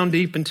boat, down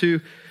deep into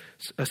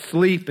a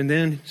sleep, and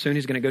then soon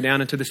he's going to go down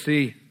into the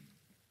sea.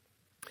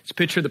 Let's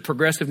picture the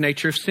progressive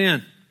nature of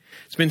sin.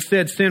 It's been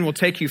said sin will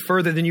take you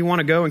further than you want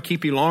to go and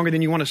keep you longer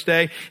than you want to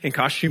stay and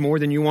cost you more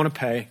than you want to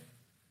pay.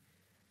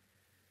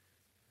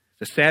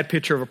 It's a sad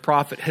picture of a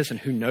prophet,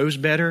 who knows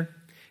better,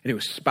 and who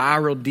has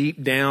spiraled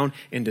deep down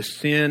into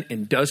sin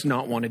and does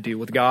not want to deal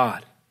with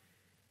God.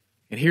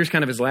 And here's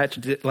kind of his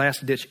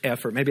last-ditch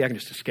effort. Maybe I can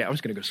just escape. I'm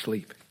just going to go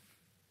sleep.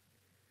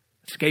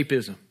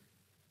 Escapism.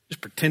 Just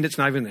pretend it's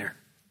not even there.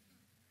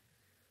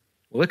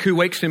 Well, look who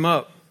wakes him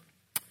up.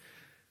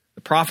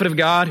 The prophet of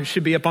God, who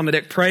should be up on the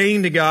deck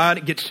praying to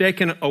God, gets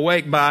shaken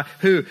awake by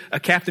who? A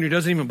captain who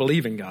doesn't even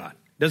believe in God,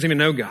 doesn't even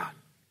know God.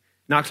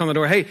 Knocks on the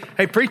door. Hey,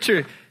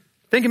 preacher,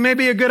 thinking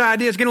maybe a good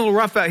idea. It's getting a little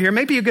rough out here.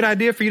 Maybe a good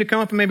idea for you to come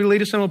up and maybe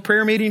lead us in a little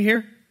prayer meeting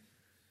here.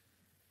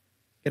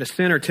 Get a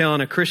sinner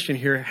telling a Christian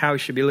here how he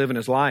should be living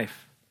his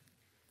life.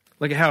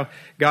 Look at how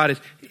God is,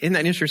 isn't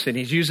that interesting?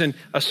 He's using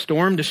a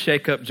storm to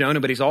shake up Jonah,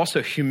 but he's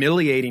also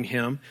humiliating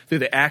him through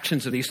the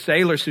actions of these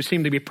sailors who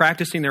seem to be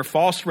practicing their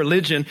false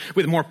religion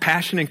with more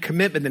passion and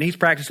commitment than he's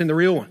practicing the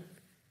real one.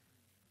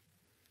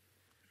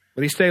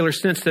 Well, these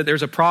sailors sense that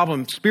there's a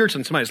problem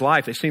spiritually in somebody's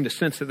life. They seem to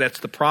sense that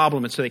that's the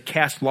problem, and so they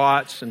cast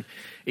lots, and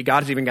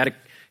God's even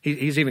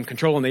he's even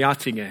controlling the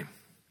Yahtzee game.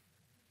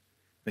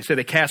 They say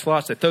they cast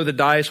lots, they throw the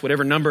dice,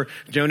 whatever number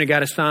Jonah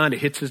got assigned, it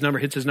hits his number.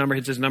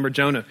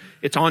 Jonah,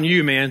 it's on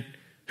you, man.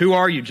 Who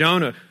are you?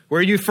 Jonah.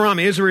 Where are you from?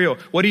 Israel.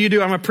 What do you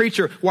do? I'm a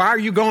preacher. Why are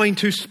you going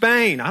to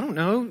Spain? I don't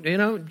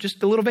know.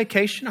 Just a little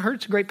vacation. I heard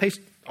it's a great place.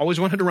 Always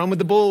wanted to run with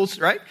the bulls,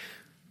 right?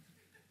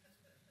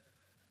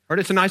 Heard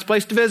it's a nice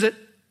place to visit.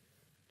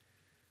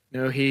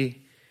 No,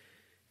 he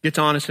gets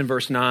on us in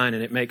verse 9,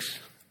 and it makes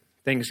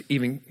things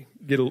even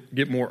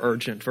get more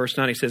urgent. Verse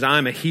 9, he says, I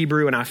am a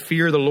Hebrew and I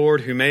fear the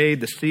Lord who made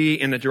the sea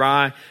and the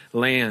dry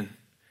land.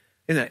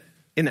 Isn't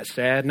that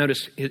sad?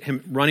 Notice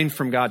him running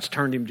from God's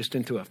turned him just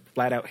into a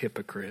flat out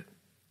hypocrite.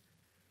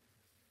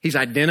 He's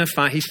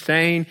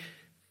identifying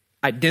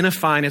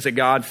as a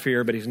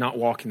God-fearer, but he's not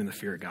walking in the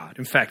fear of God.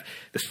 In fact,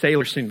 the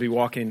sailors seem to be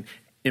walking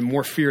in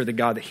more fear of the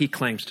God that he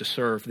claims to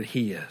serve than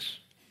he is.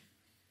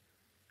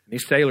 And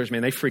these sailors,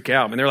 man, they freak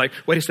out. And they're like,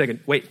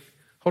 wait,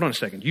 hold on a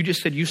second. You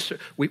just said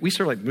we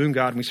serve like moon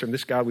God and we serve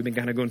this God. We've been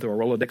kind of going through our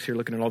Rolodex here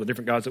looking at all the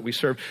different gods that we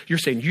serve. You're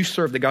saying you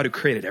serve the God who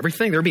created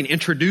everything? They're being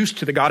introduced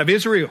to the God of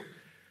Israel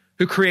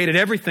who created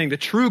everything, the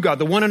true God,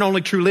 the one and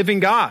only true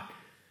living God.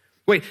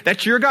 Wait,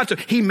 that's your God. So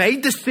he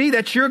made the sea.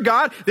 That's your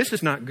God. This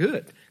is not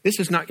good. This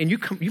is not, and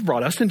you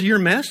brought us into your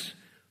mess.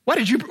 Why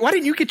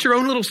didn't you get your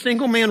own little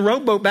single man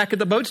rowboat back at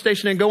the boat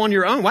station and go on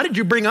your own? Why did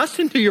you bring us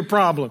into your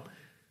problem?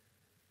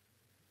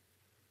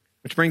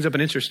 Which brings up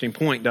an interesting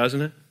point,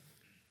 doesn't it?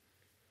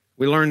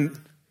 We learn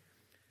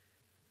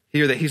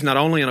here that he's not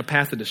only on a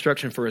path of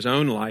destruction for his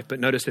own life, but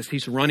notice as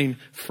he's running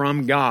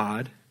from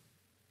God,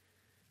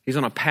 he's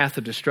on a path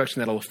of destruction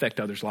that'll affect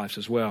others' lives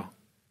as well.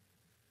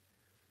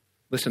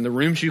 Listen, the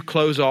rooms you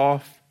close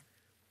off,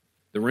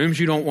 the rooms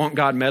you don't want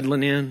God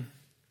meddling in,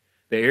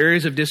 the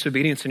areas of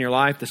disobedience in your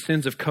life, the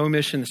sins of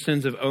commission, the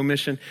sins of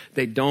omission,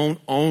 they don't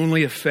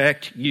only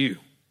affect you.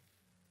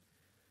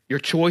 Your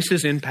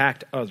choices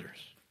impact others.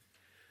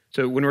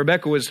 So when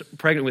Rebecca was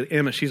pregnant with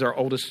Emma, she's our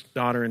oldest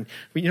daughter. And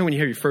when you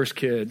have your first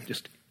kid,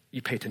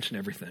 you pay attention to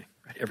everything,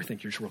 right? Everything,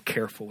 you're just real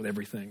careful with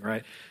everything,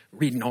 right?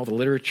 Reading all the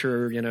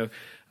literature, when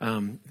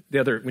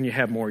you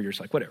have more, you're just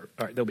like, whatever.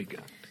 All right, they'll be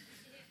good.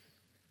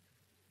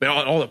 But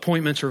all the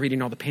appointments are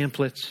reading all the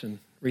pamphlets and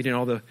reading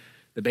all the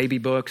baby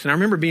books. And I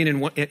remember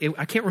being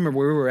I can't remember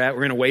where we were at.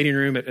 We're in a waiting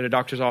room at a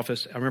doctor's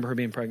office. I remember her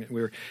being pregnant.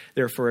 We were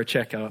there for a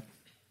checkup.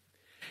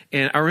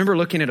 And I remember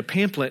looking at a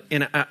pamphlet,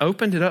 and I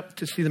opened it up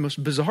to see the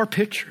most bizarre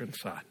picture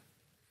inside.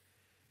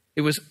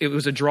 It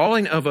was a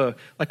drawing of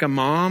a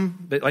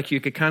mom that like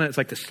you could kind of, it's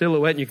like the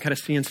silhouette and you kind of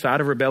see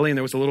inside of her belly. And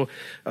there was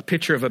a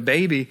picture of a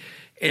baby.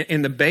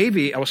 And the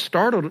baby, I was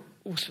startled,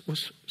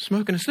 was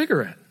smoking a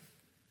cigarette.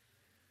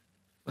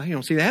 Well, you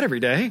don't see that every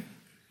day.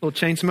 A little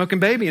chain smoking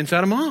baby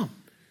inside a mom.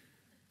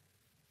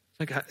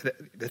 It's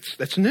like,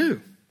 that's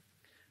new.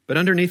 But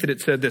underneath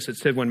it said this. It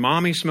said, when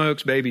mommy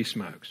smokes, baby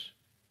smokes.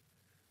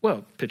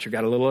 Well, picture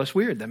got a little less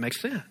weird. That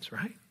makes sense,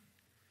 right?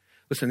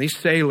 Listen, these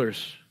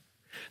sailors,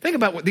 think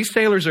about what these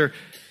sailors are.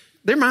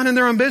 They're minding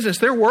their own business.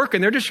 They're working.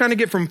 They're just trying to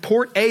get from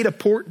port A to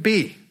port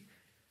B.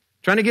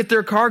 Trying to get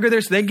their cargo there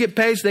so they can get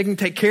paid, so they can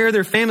take care of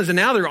their families. And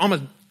now they're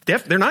almost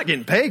they're not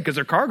getting paid because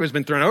their cargo has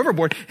been thrown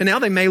overboard. And now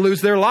they may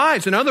lose their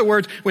lives. In other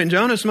words, when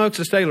Jonah smokes,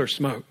 the sailors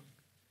smoke.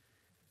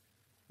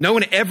 No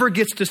one ever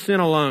gets to sin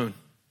alone.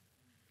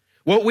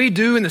 What we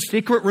do in the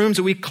secret rooms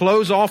that we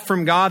close off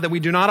from God, that we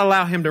do not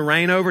allow him to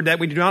reign over, that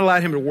we do not allow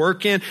him to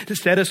work in, to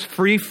set us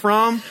free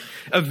from,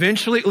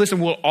 eventually, listen,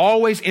 will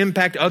always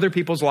impact other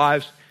people's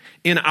lives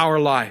in our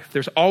life.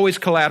 There's always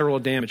collateral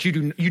damage.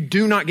 You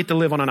do not get to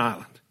live on an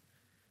island.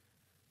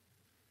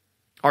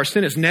 Our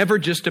sin is never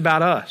just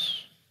about us.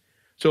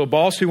 So a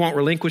boss who won't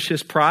relinquish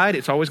his pride,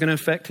 it's always going to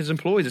affect his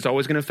employees. It's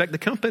always going to affect the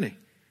company.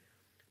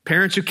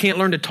 Parents who can't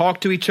learn to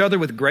talk to each other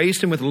with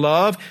grace and with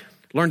love,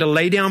 learn to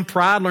lay down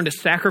pride, learn to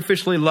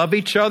sacrificially love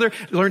each other,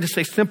 learn to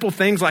say simple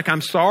things like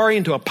I'm sorry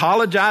and to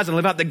apologize and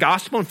live out the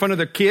gospel in front of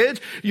their kids.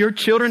 Your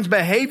children's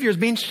behavior is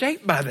being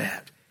shaped by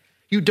that.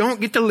 You don't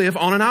get to live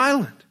on an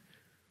island.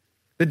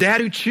 The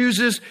dad who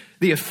chooses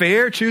the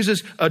affair,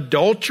 chooses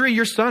adultery,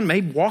 your son may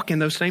walk in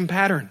those same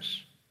patterns.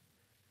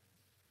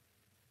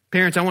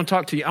 Parents, I want to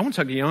talk to you. I want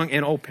to talk to young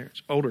and old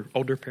parents,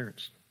 older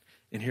parents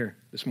in here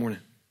this morning.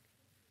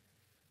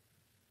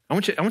 I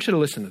want you to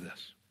listen to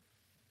this.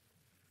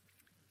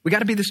 We got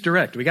to be this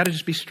direct. We got to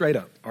just be straight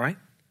up, all right?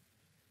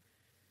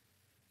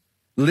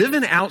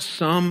 Living out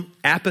some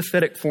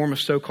apathetic form of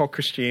so-called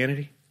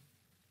Christianity,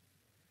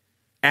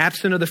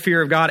 absent of the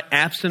fear of God,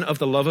 absent of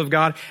the love of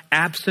God,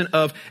 absent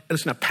of,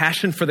 listen, a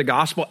passion for the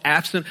gospel,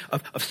 absent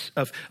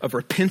of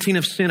repenting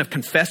of sin, of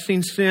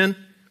confessing sin,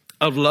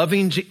 of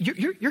loving.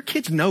 Your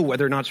kids know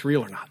whether or not it's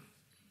real or not.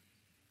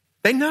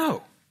 They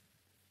know.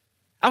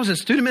 I was in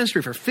student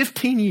ministry for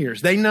 15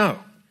 years. They know.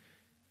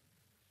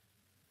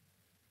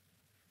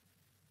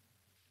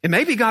 And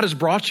maybe God has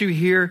brought you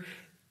here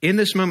in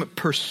this moment,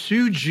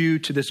 pursued you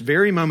to this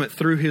very moment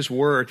through his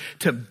word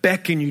to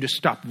beckon you to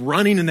stop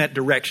running in that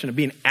direction of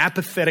being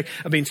apathetic,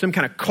 of being some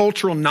kind of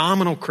cultural,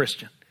 nominal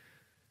Christian.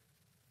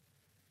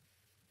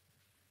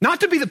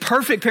 Not to be the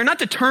perfect parent, not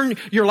to turn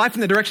your life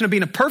in the direction of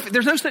being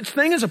there's no such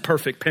thing as a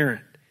perfect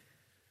parent.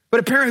 But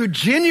a parent who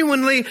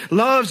genuinely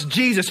loves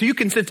Jesus, who you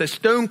can sense a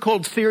stone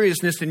cold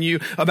seriousness in you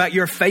about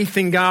your faith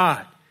in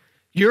God.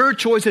 Your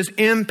choices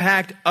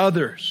impact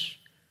others.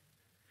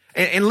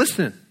 And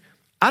listen,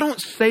 I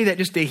don't say that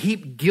just to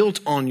heap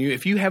guilt on you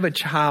if you have a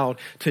child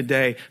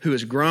today who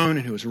is grown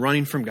and who is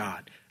running from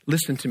God.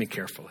 Listen to me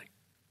carefully.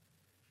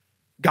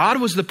 God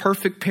was the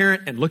perfect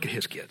parent, and look at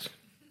his kids.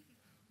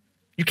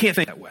 You can't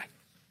think that way.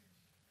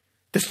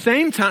 At the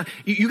same time,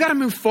 you got to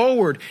move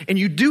forward, and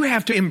you do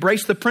have to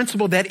embrace the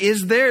principle that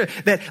is there.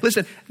 That,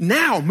 listen,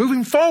 now,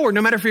 moving forward,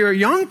 no matter if you're a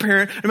young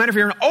parent, no matter if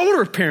you're an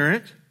older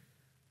parent,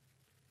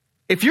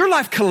 if your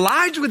life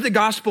collides with the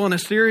gospel in a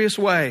serious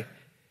way,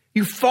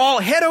 you fall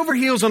head over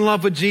heels in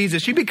love with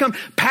Jesus. You become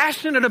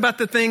passionate about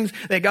the things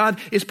that God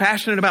is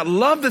passionate about.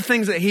 Love the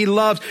things that he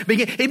loves.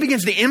 He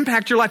begins to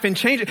impact your life and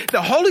change it.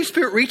 The Holy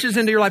Spirit reaches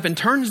into your life and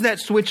turns that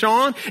switch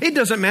on. It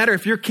doesn't matter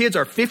if your kids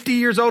are 50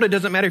 years old. It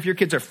doesn't matter if your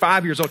kids are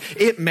 5 years old.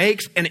 It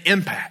makes an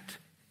impact.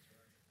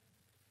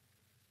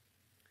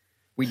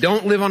 We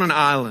don't live on an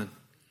island.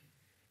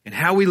 And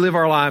how we live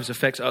our lives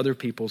affects other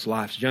people's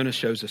lives. Jonah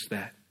shows us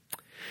that.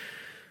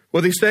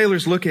 Well, these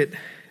sailors look at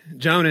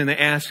Jonah and they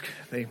ask,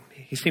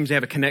 he seems to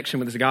have a connection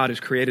with this God who's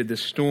created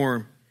this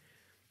storm.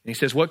 And he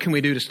says, what can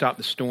we do to stop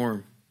the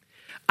storm?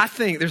 I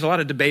think there's a lot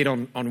of debate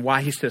on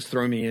why he says,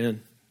 throw me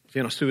in. He's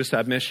on a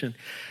suicide mission.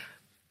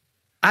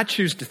 I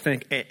choose to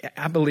think,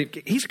 I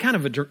believe he's kind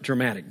of a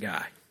dramatic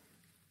guy.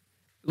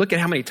 Look at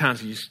how many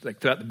times he just,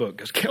 throughout the book,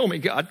 goes, kill me,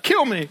 God,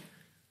 kill me.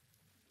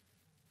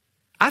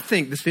 I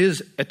think this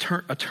is a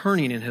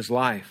turning in his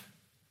life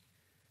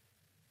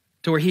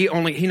to where he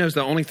knows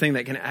the only thing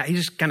that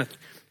he's just kind of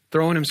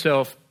throwing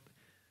himself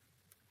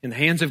in the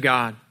hands of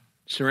God,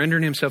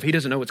 surrendering himself. He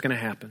doesn't know what's going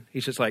to happen.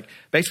 He's just like,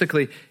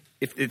 basically,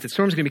 if the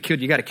storm's going to be killed,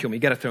 you got to kill me.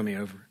 You got to throw me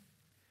over.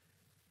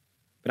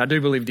 But I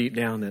do believe deep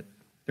down that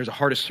there's a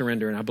heart of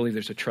surrender, and I believe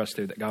there's a trust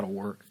there that God will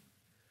work.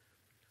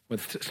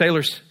 With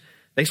sailors,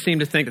 they seem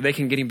to think that they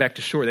can get him back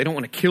to shore. They don't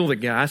want to kill the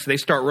guy, so they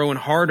start rowing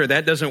harder.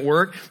 That doesn't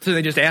work. So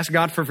they just ask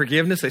God for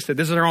forgiveness. They said,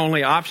 this is our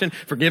only option.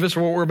 Forgive us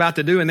for what we're about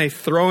to do. And they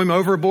throw him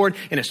overboard.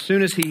 And as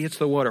soon as he hits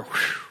the water,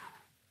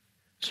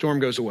 storm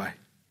goes away.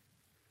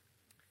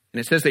 And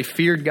it says they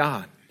feared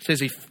God. It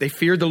says they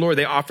feared the Lord.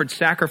 They offered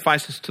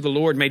sacrifices to the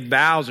Lord, made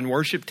vows and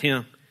worshiped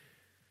him,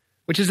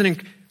 which is an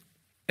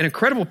an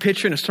incredible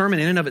picture and a sermon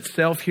in and of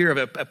itself here of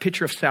a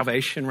picture of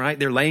salvation, right?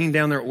 They're laying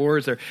down their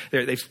oars.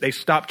 They've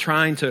stopped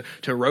trying to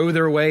row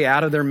their way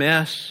out of their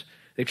mess.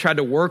 They've tried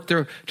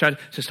to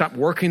stop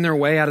working their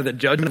way out of the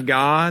judgment of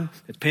God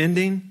that's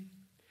pending.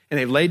 And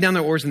they've laid down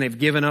their oars and they've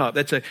given up.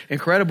 That's an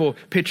incredible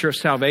picture of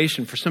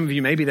salvation. For some of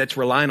you, maybe that's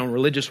relying on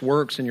religious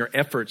works and your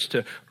efforts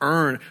to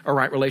earn a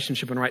right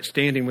relationship and right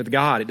standing with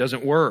God. It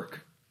doesn't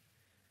work.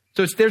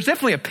 So there's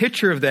definitely a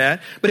picture of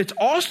that, but it's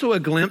also a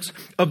glimpse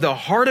of the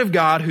heart of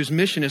God whose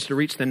mission is to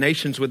reach the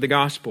nations with the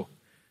gospel.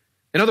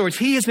 In other words,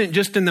 he isn't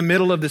just in the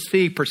middle of the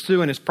sea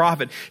pursuing his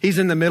prophet. He's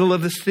in the middle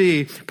of the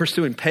sea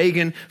pursuing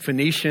pagan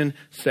Phoenician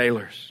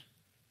sailors.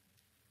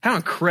 How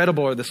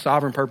incredible are the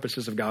sovereign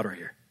purposes of God right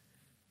here?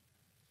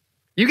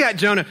 You got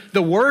Jonah,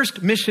 the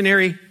worst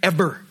missionary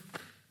ever.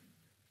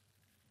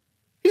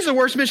 He's the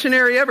worst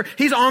missionary ever.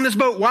 He's on this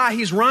boat. Why?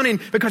 He's running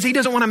because he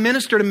doesn't want to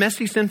minister to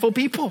messy, sinful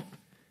people.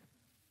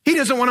 He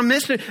doesn't want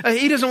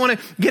to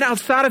get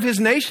outside of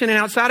his nation and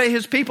outside of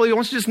his people. He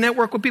wants to just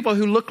network with people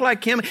who look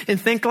like him and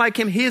think like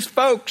him, his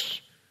folks.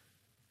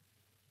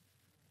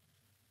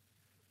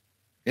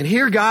 And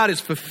here God is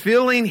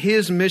fulfilling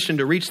his mission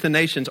to reach the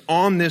nations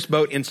on this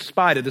boat in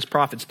spite of this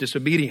prophet's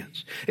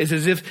disobedience. It's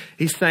as if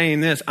he's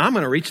saying this, I'm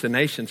going to reach the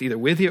nations either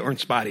with you or in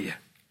spite of you.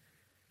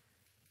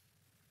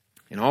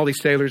 And all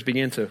these sailors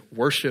begin to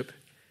worship,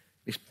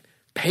 these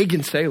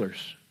pagan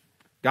sailors,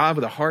 God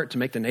with a heart to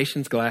make the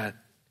nations glad.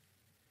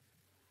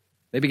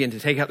 They begin to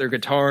take out their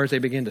guitars. They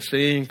begin to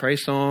sing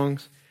praise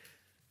songs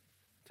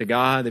to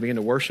God. They begin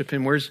to worship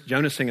him. Where's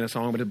Jonah singing a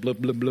song, but it's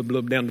blub, blub, blub,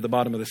 blub down to the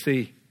bottom of the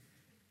sea.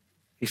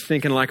 He's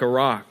sinking like a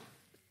rock.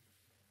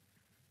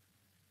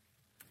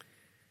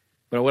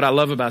 But what I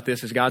love about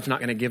this is God's not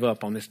going to give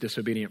up on this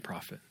disobedient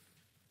prophet.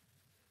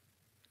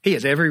 He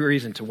has every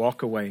reason to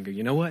walk away and go,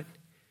 you know what?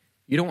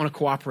 You don't want to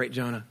cooperate,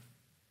 Jonah.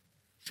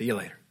 See you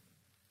later.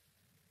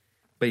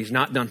 But he's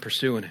not done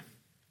pursuing him.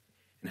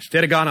 And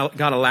instead of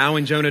God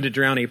allowing Jonah to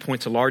drown, he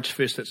appoints a large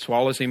fish that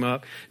swallows him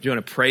up.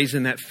 Jonah prays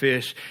in that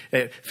fish.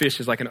 That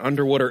fish is like an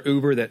underwater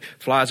Uber that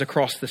flies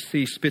across the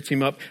sea, spits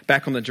him up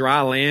back on the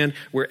dry land.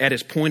 We're at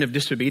his point of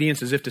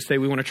disobedience, as if to say,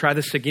 we want to try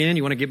this again.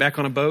 You want to get back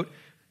on a boat?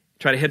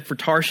 Try to head for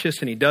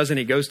Tarshish. And he doesn't.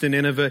 He goes to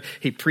Nineveh.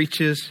 He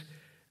preaches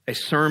a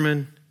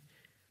sermon.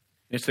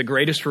 It's the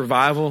greatest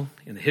revival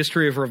in the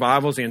history of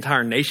revivals. The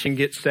entire nation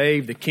gets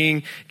saved. The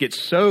king gets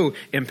so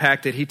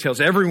impacted, he tells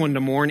everyone to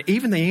mourn,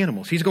 even the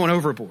animals. He's going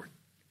overboard.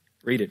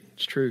 Read it.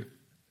 It's true.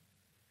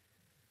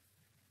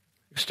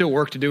 There's still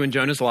work to do in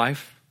Jonah's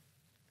life.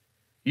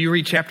 You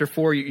read chapter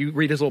 4, you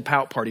read his little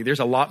pout party. There's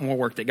a lot more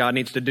work that God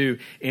needs to do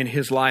in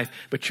his life.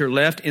 But you're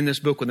left in this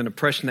book with an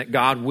impression that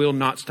God will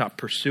not stop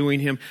pursuing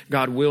him.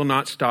 God will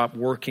not stop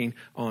working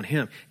on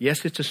him.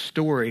 Yes, it's a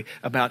story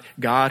about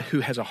God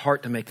who has a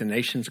heart to make the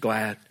nations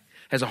glad,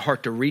 has a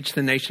heart to reach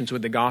the nations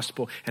with the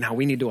gospel, and how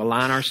we need to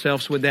align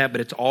ourselves with that. But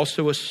it's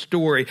also a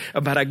story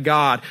about a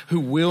God who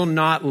will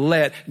not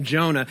let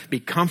Jonah be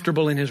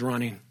comfortable in his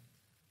running,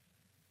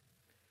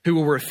 who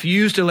will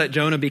refuse to let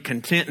Jonah be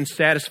content and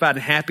satisfied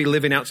and happy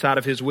living outside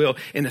of his will.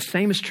 And the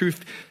same is true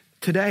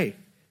today.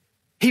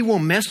 He will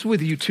mess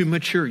with you to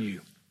mature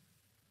you.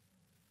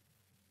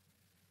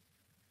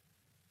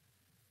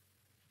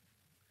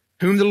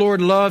 Whom the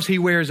Lord loves, he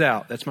wears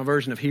out. That's my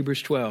version of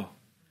Hebrews 12.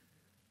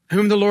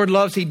 Whom the Lord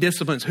loves, he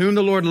disciplines. Whom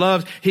the Lord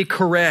loves, he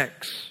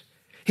corrects.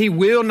 He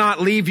will not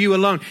leave you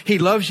alone. He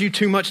loves you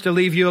too much to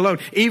leave you alone.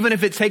 Even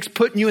if it takes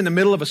putting you in the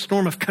middle of a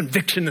storm of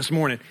conviction this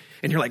morning.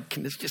 And you're like,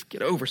 can this just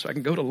get over so I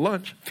can go to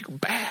lunch? I feel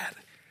bad.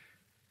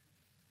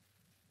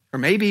 Or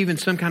maybe even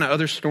some kind of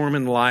other storm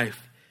in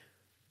life.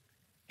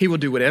 He will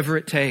do whatever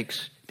it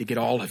takes to get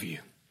all of you.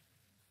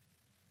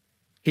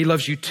 He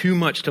loves you too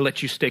much to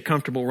let you stay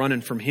comfortable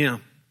running from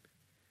him.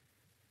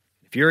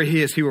 If you're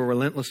his, he will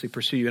relentlessly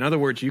pursue you. In other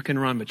words, you can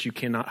run, but you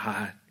cannot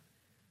hide.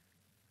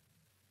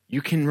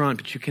 You can run,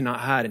 but you cannot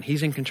hide. And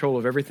he's in control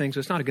of everything, so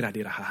it's not a good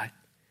idea to hide.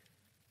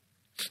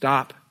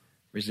 Stop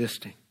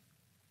resisting.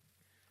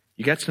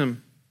 You got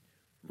some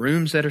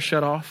rooms that are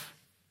shut off.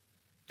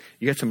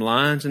 You got some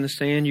lines in the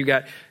sand. You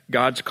got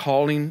God's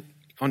calling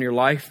on your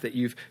life that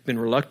you've been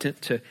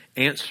reluctant to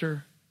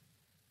answer.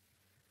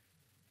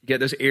 You got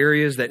those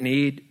areas that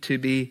need to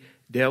be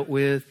dealt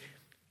with.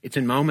 It's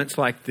in moments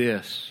like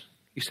this.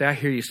 You say, I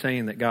hear you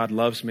saying that God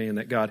loves me and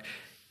that God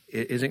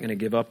isn't going to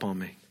give up on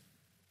me.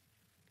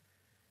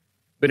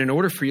 But in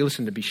order for you,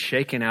 listen, to be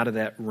shaken out of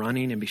that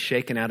running and be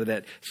shaken out of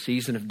that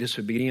season of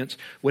disobedience,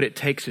 what it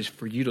takes is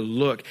for you to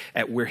look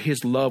at where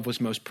his love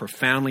was most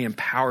profoundly and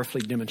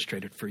powerfully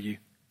demonstrated for you.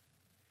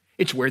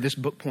 It's where this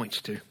book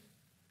points to.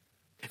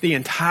 The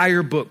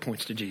entire book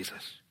points to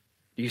Jesus.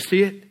 Do you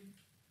see it?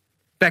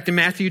 Back to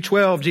Matthew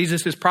 12,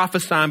 Jesus is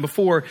prophesying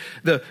before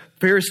the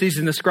Pharisees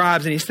and the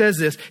scribes, and he says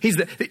this.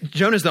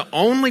 Jonah's the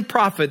only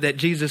prophet that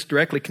Jesus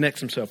directly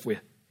connects himself with.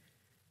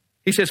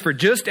 He says,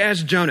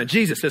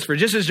 Jesus says, for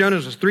just as Jonah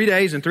was 3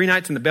 days and 3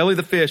 nights in the belly of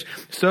the fish,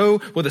 so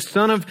will the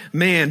Son of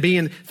Man be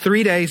in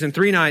 3 days and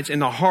 3 nights in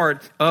the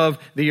heart of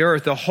the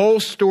earth. The whole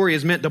story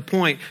is meant to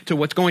point to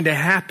what's going to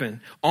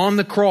happen on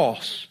the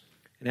cross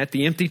and at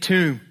the empty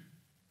tomb.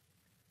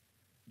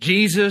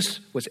 Jesus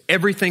was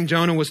everything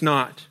Jonah was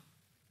not.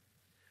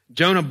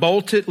 Jonah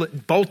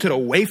bolted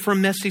away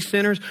from messy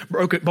sinners,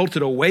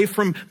 bolted away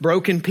from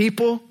broken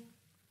people,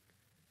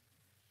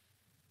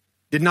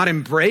 did not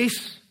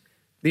embrace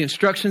the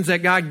instructions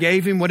that God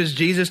gave him. What does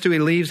Jesus do? He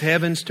leaves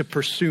heavens to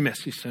pursue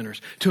messy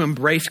sinners, to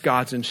embrace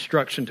God's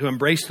instruction, to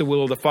embrace the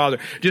will of the Father.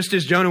 Just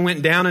as Jonah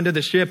went down into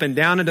the ship and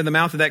down into the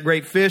mouth of that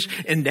great fish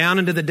and down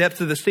into the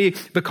depths of the sea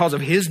because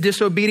of his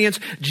disobedience,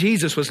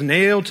 Jesus was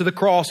nailed to the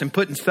cross and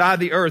put inside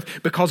the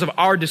earth because of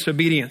our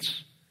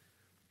disobedience.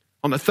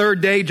 On the third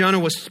day, Jonah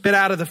was spit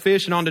out of the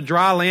fish and onto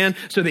dry land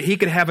so that he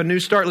could have a new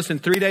start. Listen,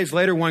 3 days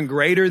later, one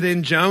greater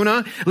than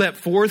Jonah leapt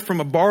forth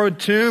from a borrowed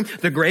tomb.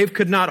 The grave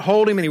could not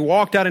hold him, and he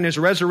walked out in his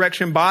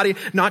resurrection body,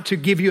 not to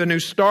give you a new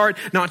start,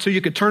 not so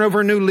you could turn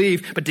over a new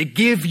leaf, but to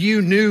give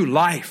you new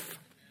life.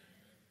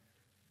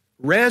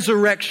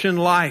 Resurrection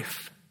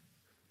life.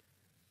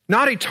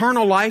 Not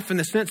eternal life in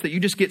the sense that you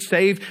just get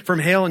saved from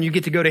hell and you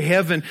get to go to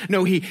heaven.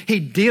 No, he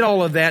did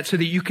all of that so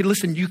that you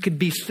could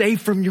be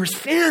saved from your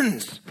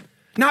sins.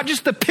 Not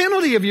just the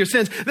penalty of your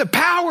sins, the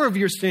power of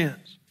your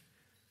sins.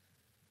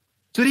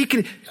 So that he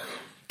can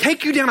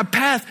take you down a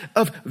path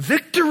of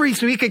victory,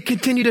 so he can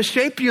continue to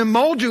shape you and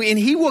mold you, and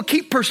he will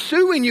keep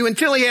pursuing you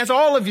until he has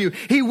all of you.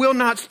 He will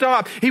not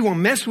stop. He will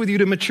mess with you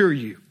to mature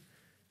you.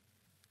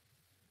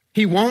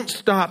 He won't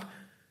stop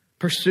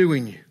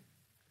pursuing you.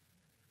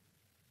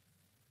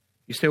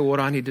 You say, well, what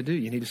do I need to do?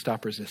 You need to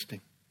stop resisting.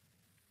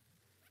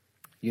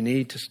 You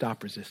need to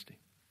stop resisting.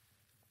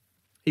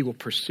 He will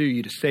pursue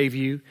you to save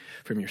you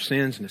from your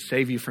sins and to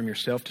save you from your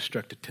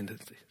self-destructive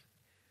tendencies.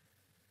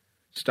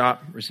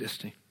 Stop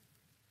resisting.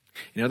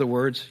 In other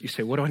words, you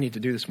say, what do I need to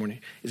do this morning?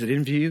 Is it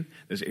in view?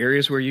 Those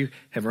areas where you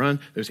have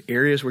run, those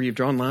areas where you've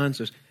drawn lines,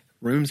 those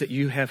rooms that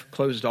you have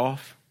closed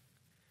off.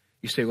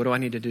 You say, what do I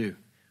need to do?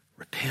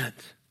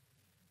 Repent.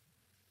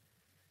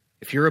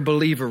 If you're a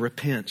believer,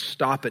 repent.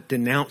 Stop it.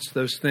 Denounce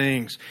those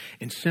things.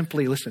 And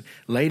simply, listen,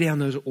 lay down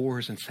those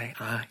oars and say,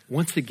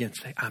 once again,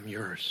 say, I'm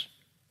yours.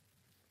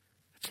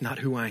 It's not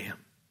who I am.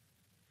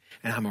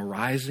 And I'm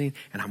arising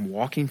and I'm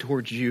walking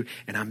towards you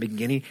and I'm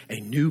beginning a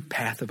new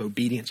path of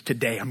obedience.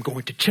 Today I'm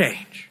going to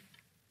change.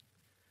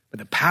 By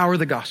the power of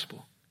the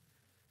gospel,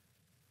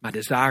 my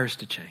desire is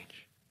to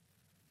change.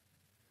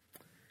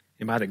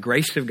 And by the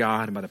grace of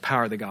God and by the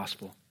power of the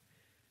gospel,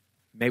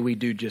 may we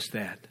do just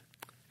that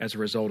as a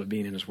result of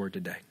being in his word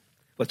today.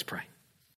 Let's pray.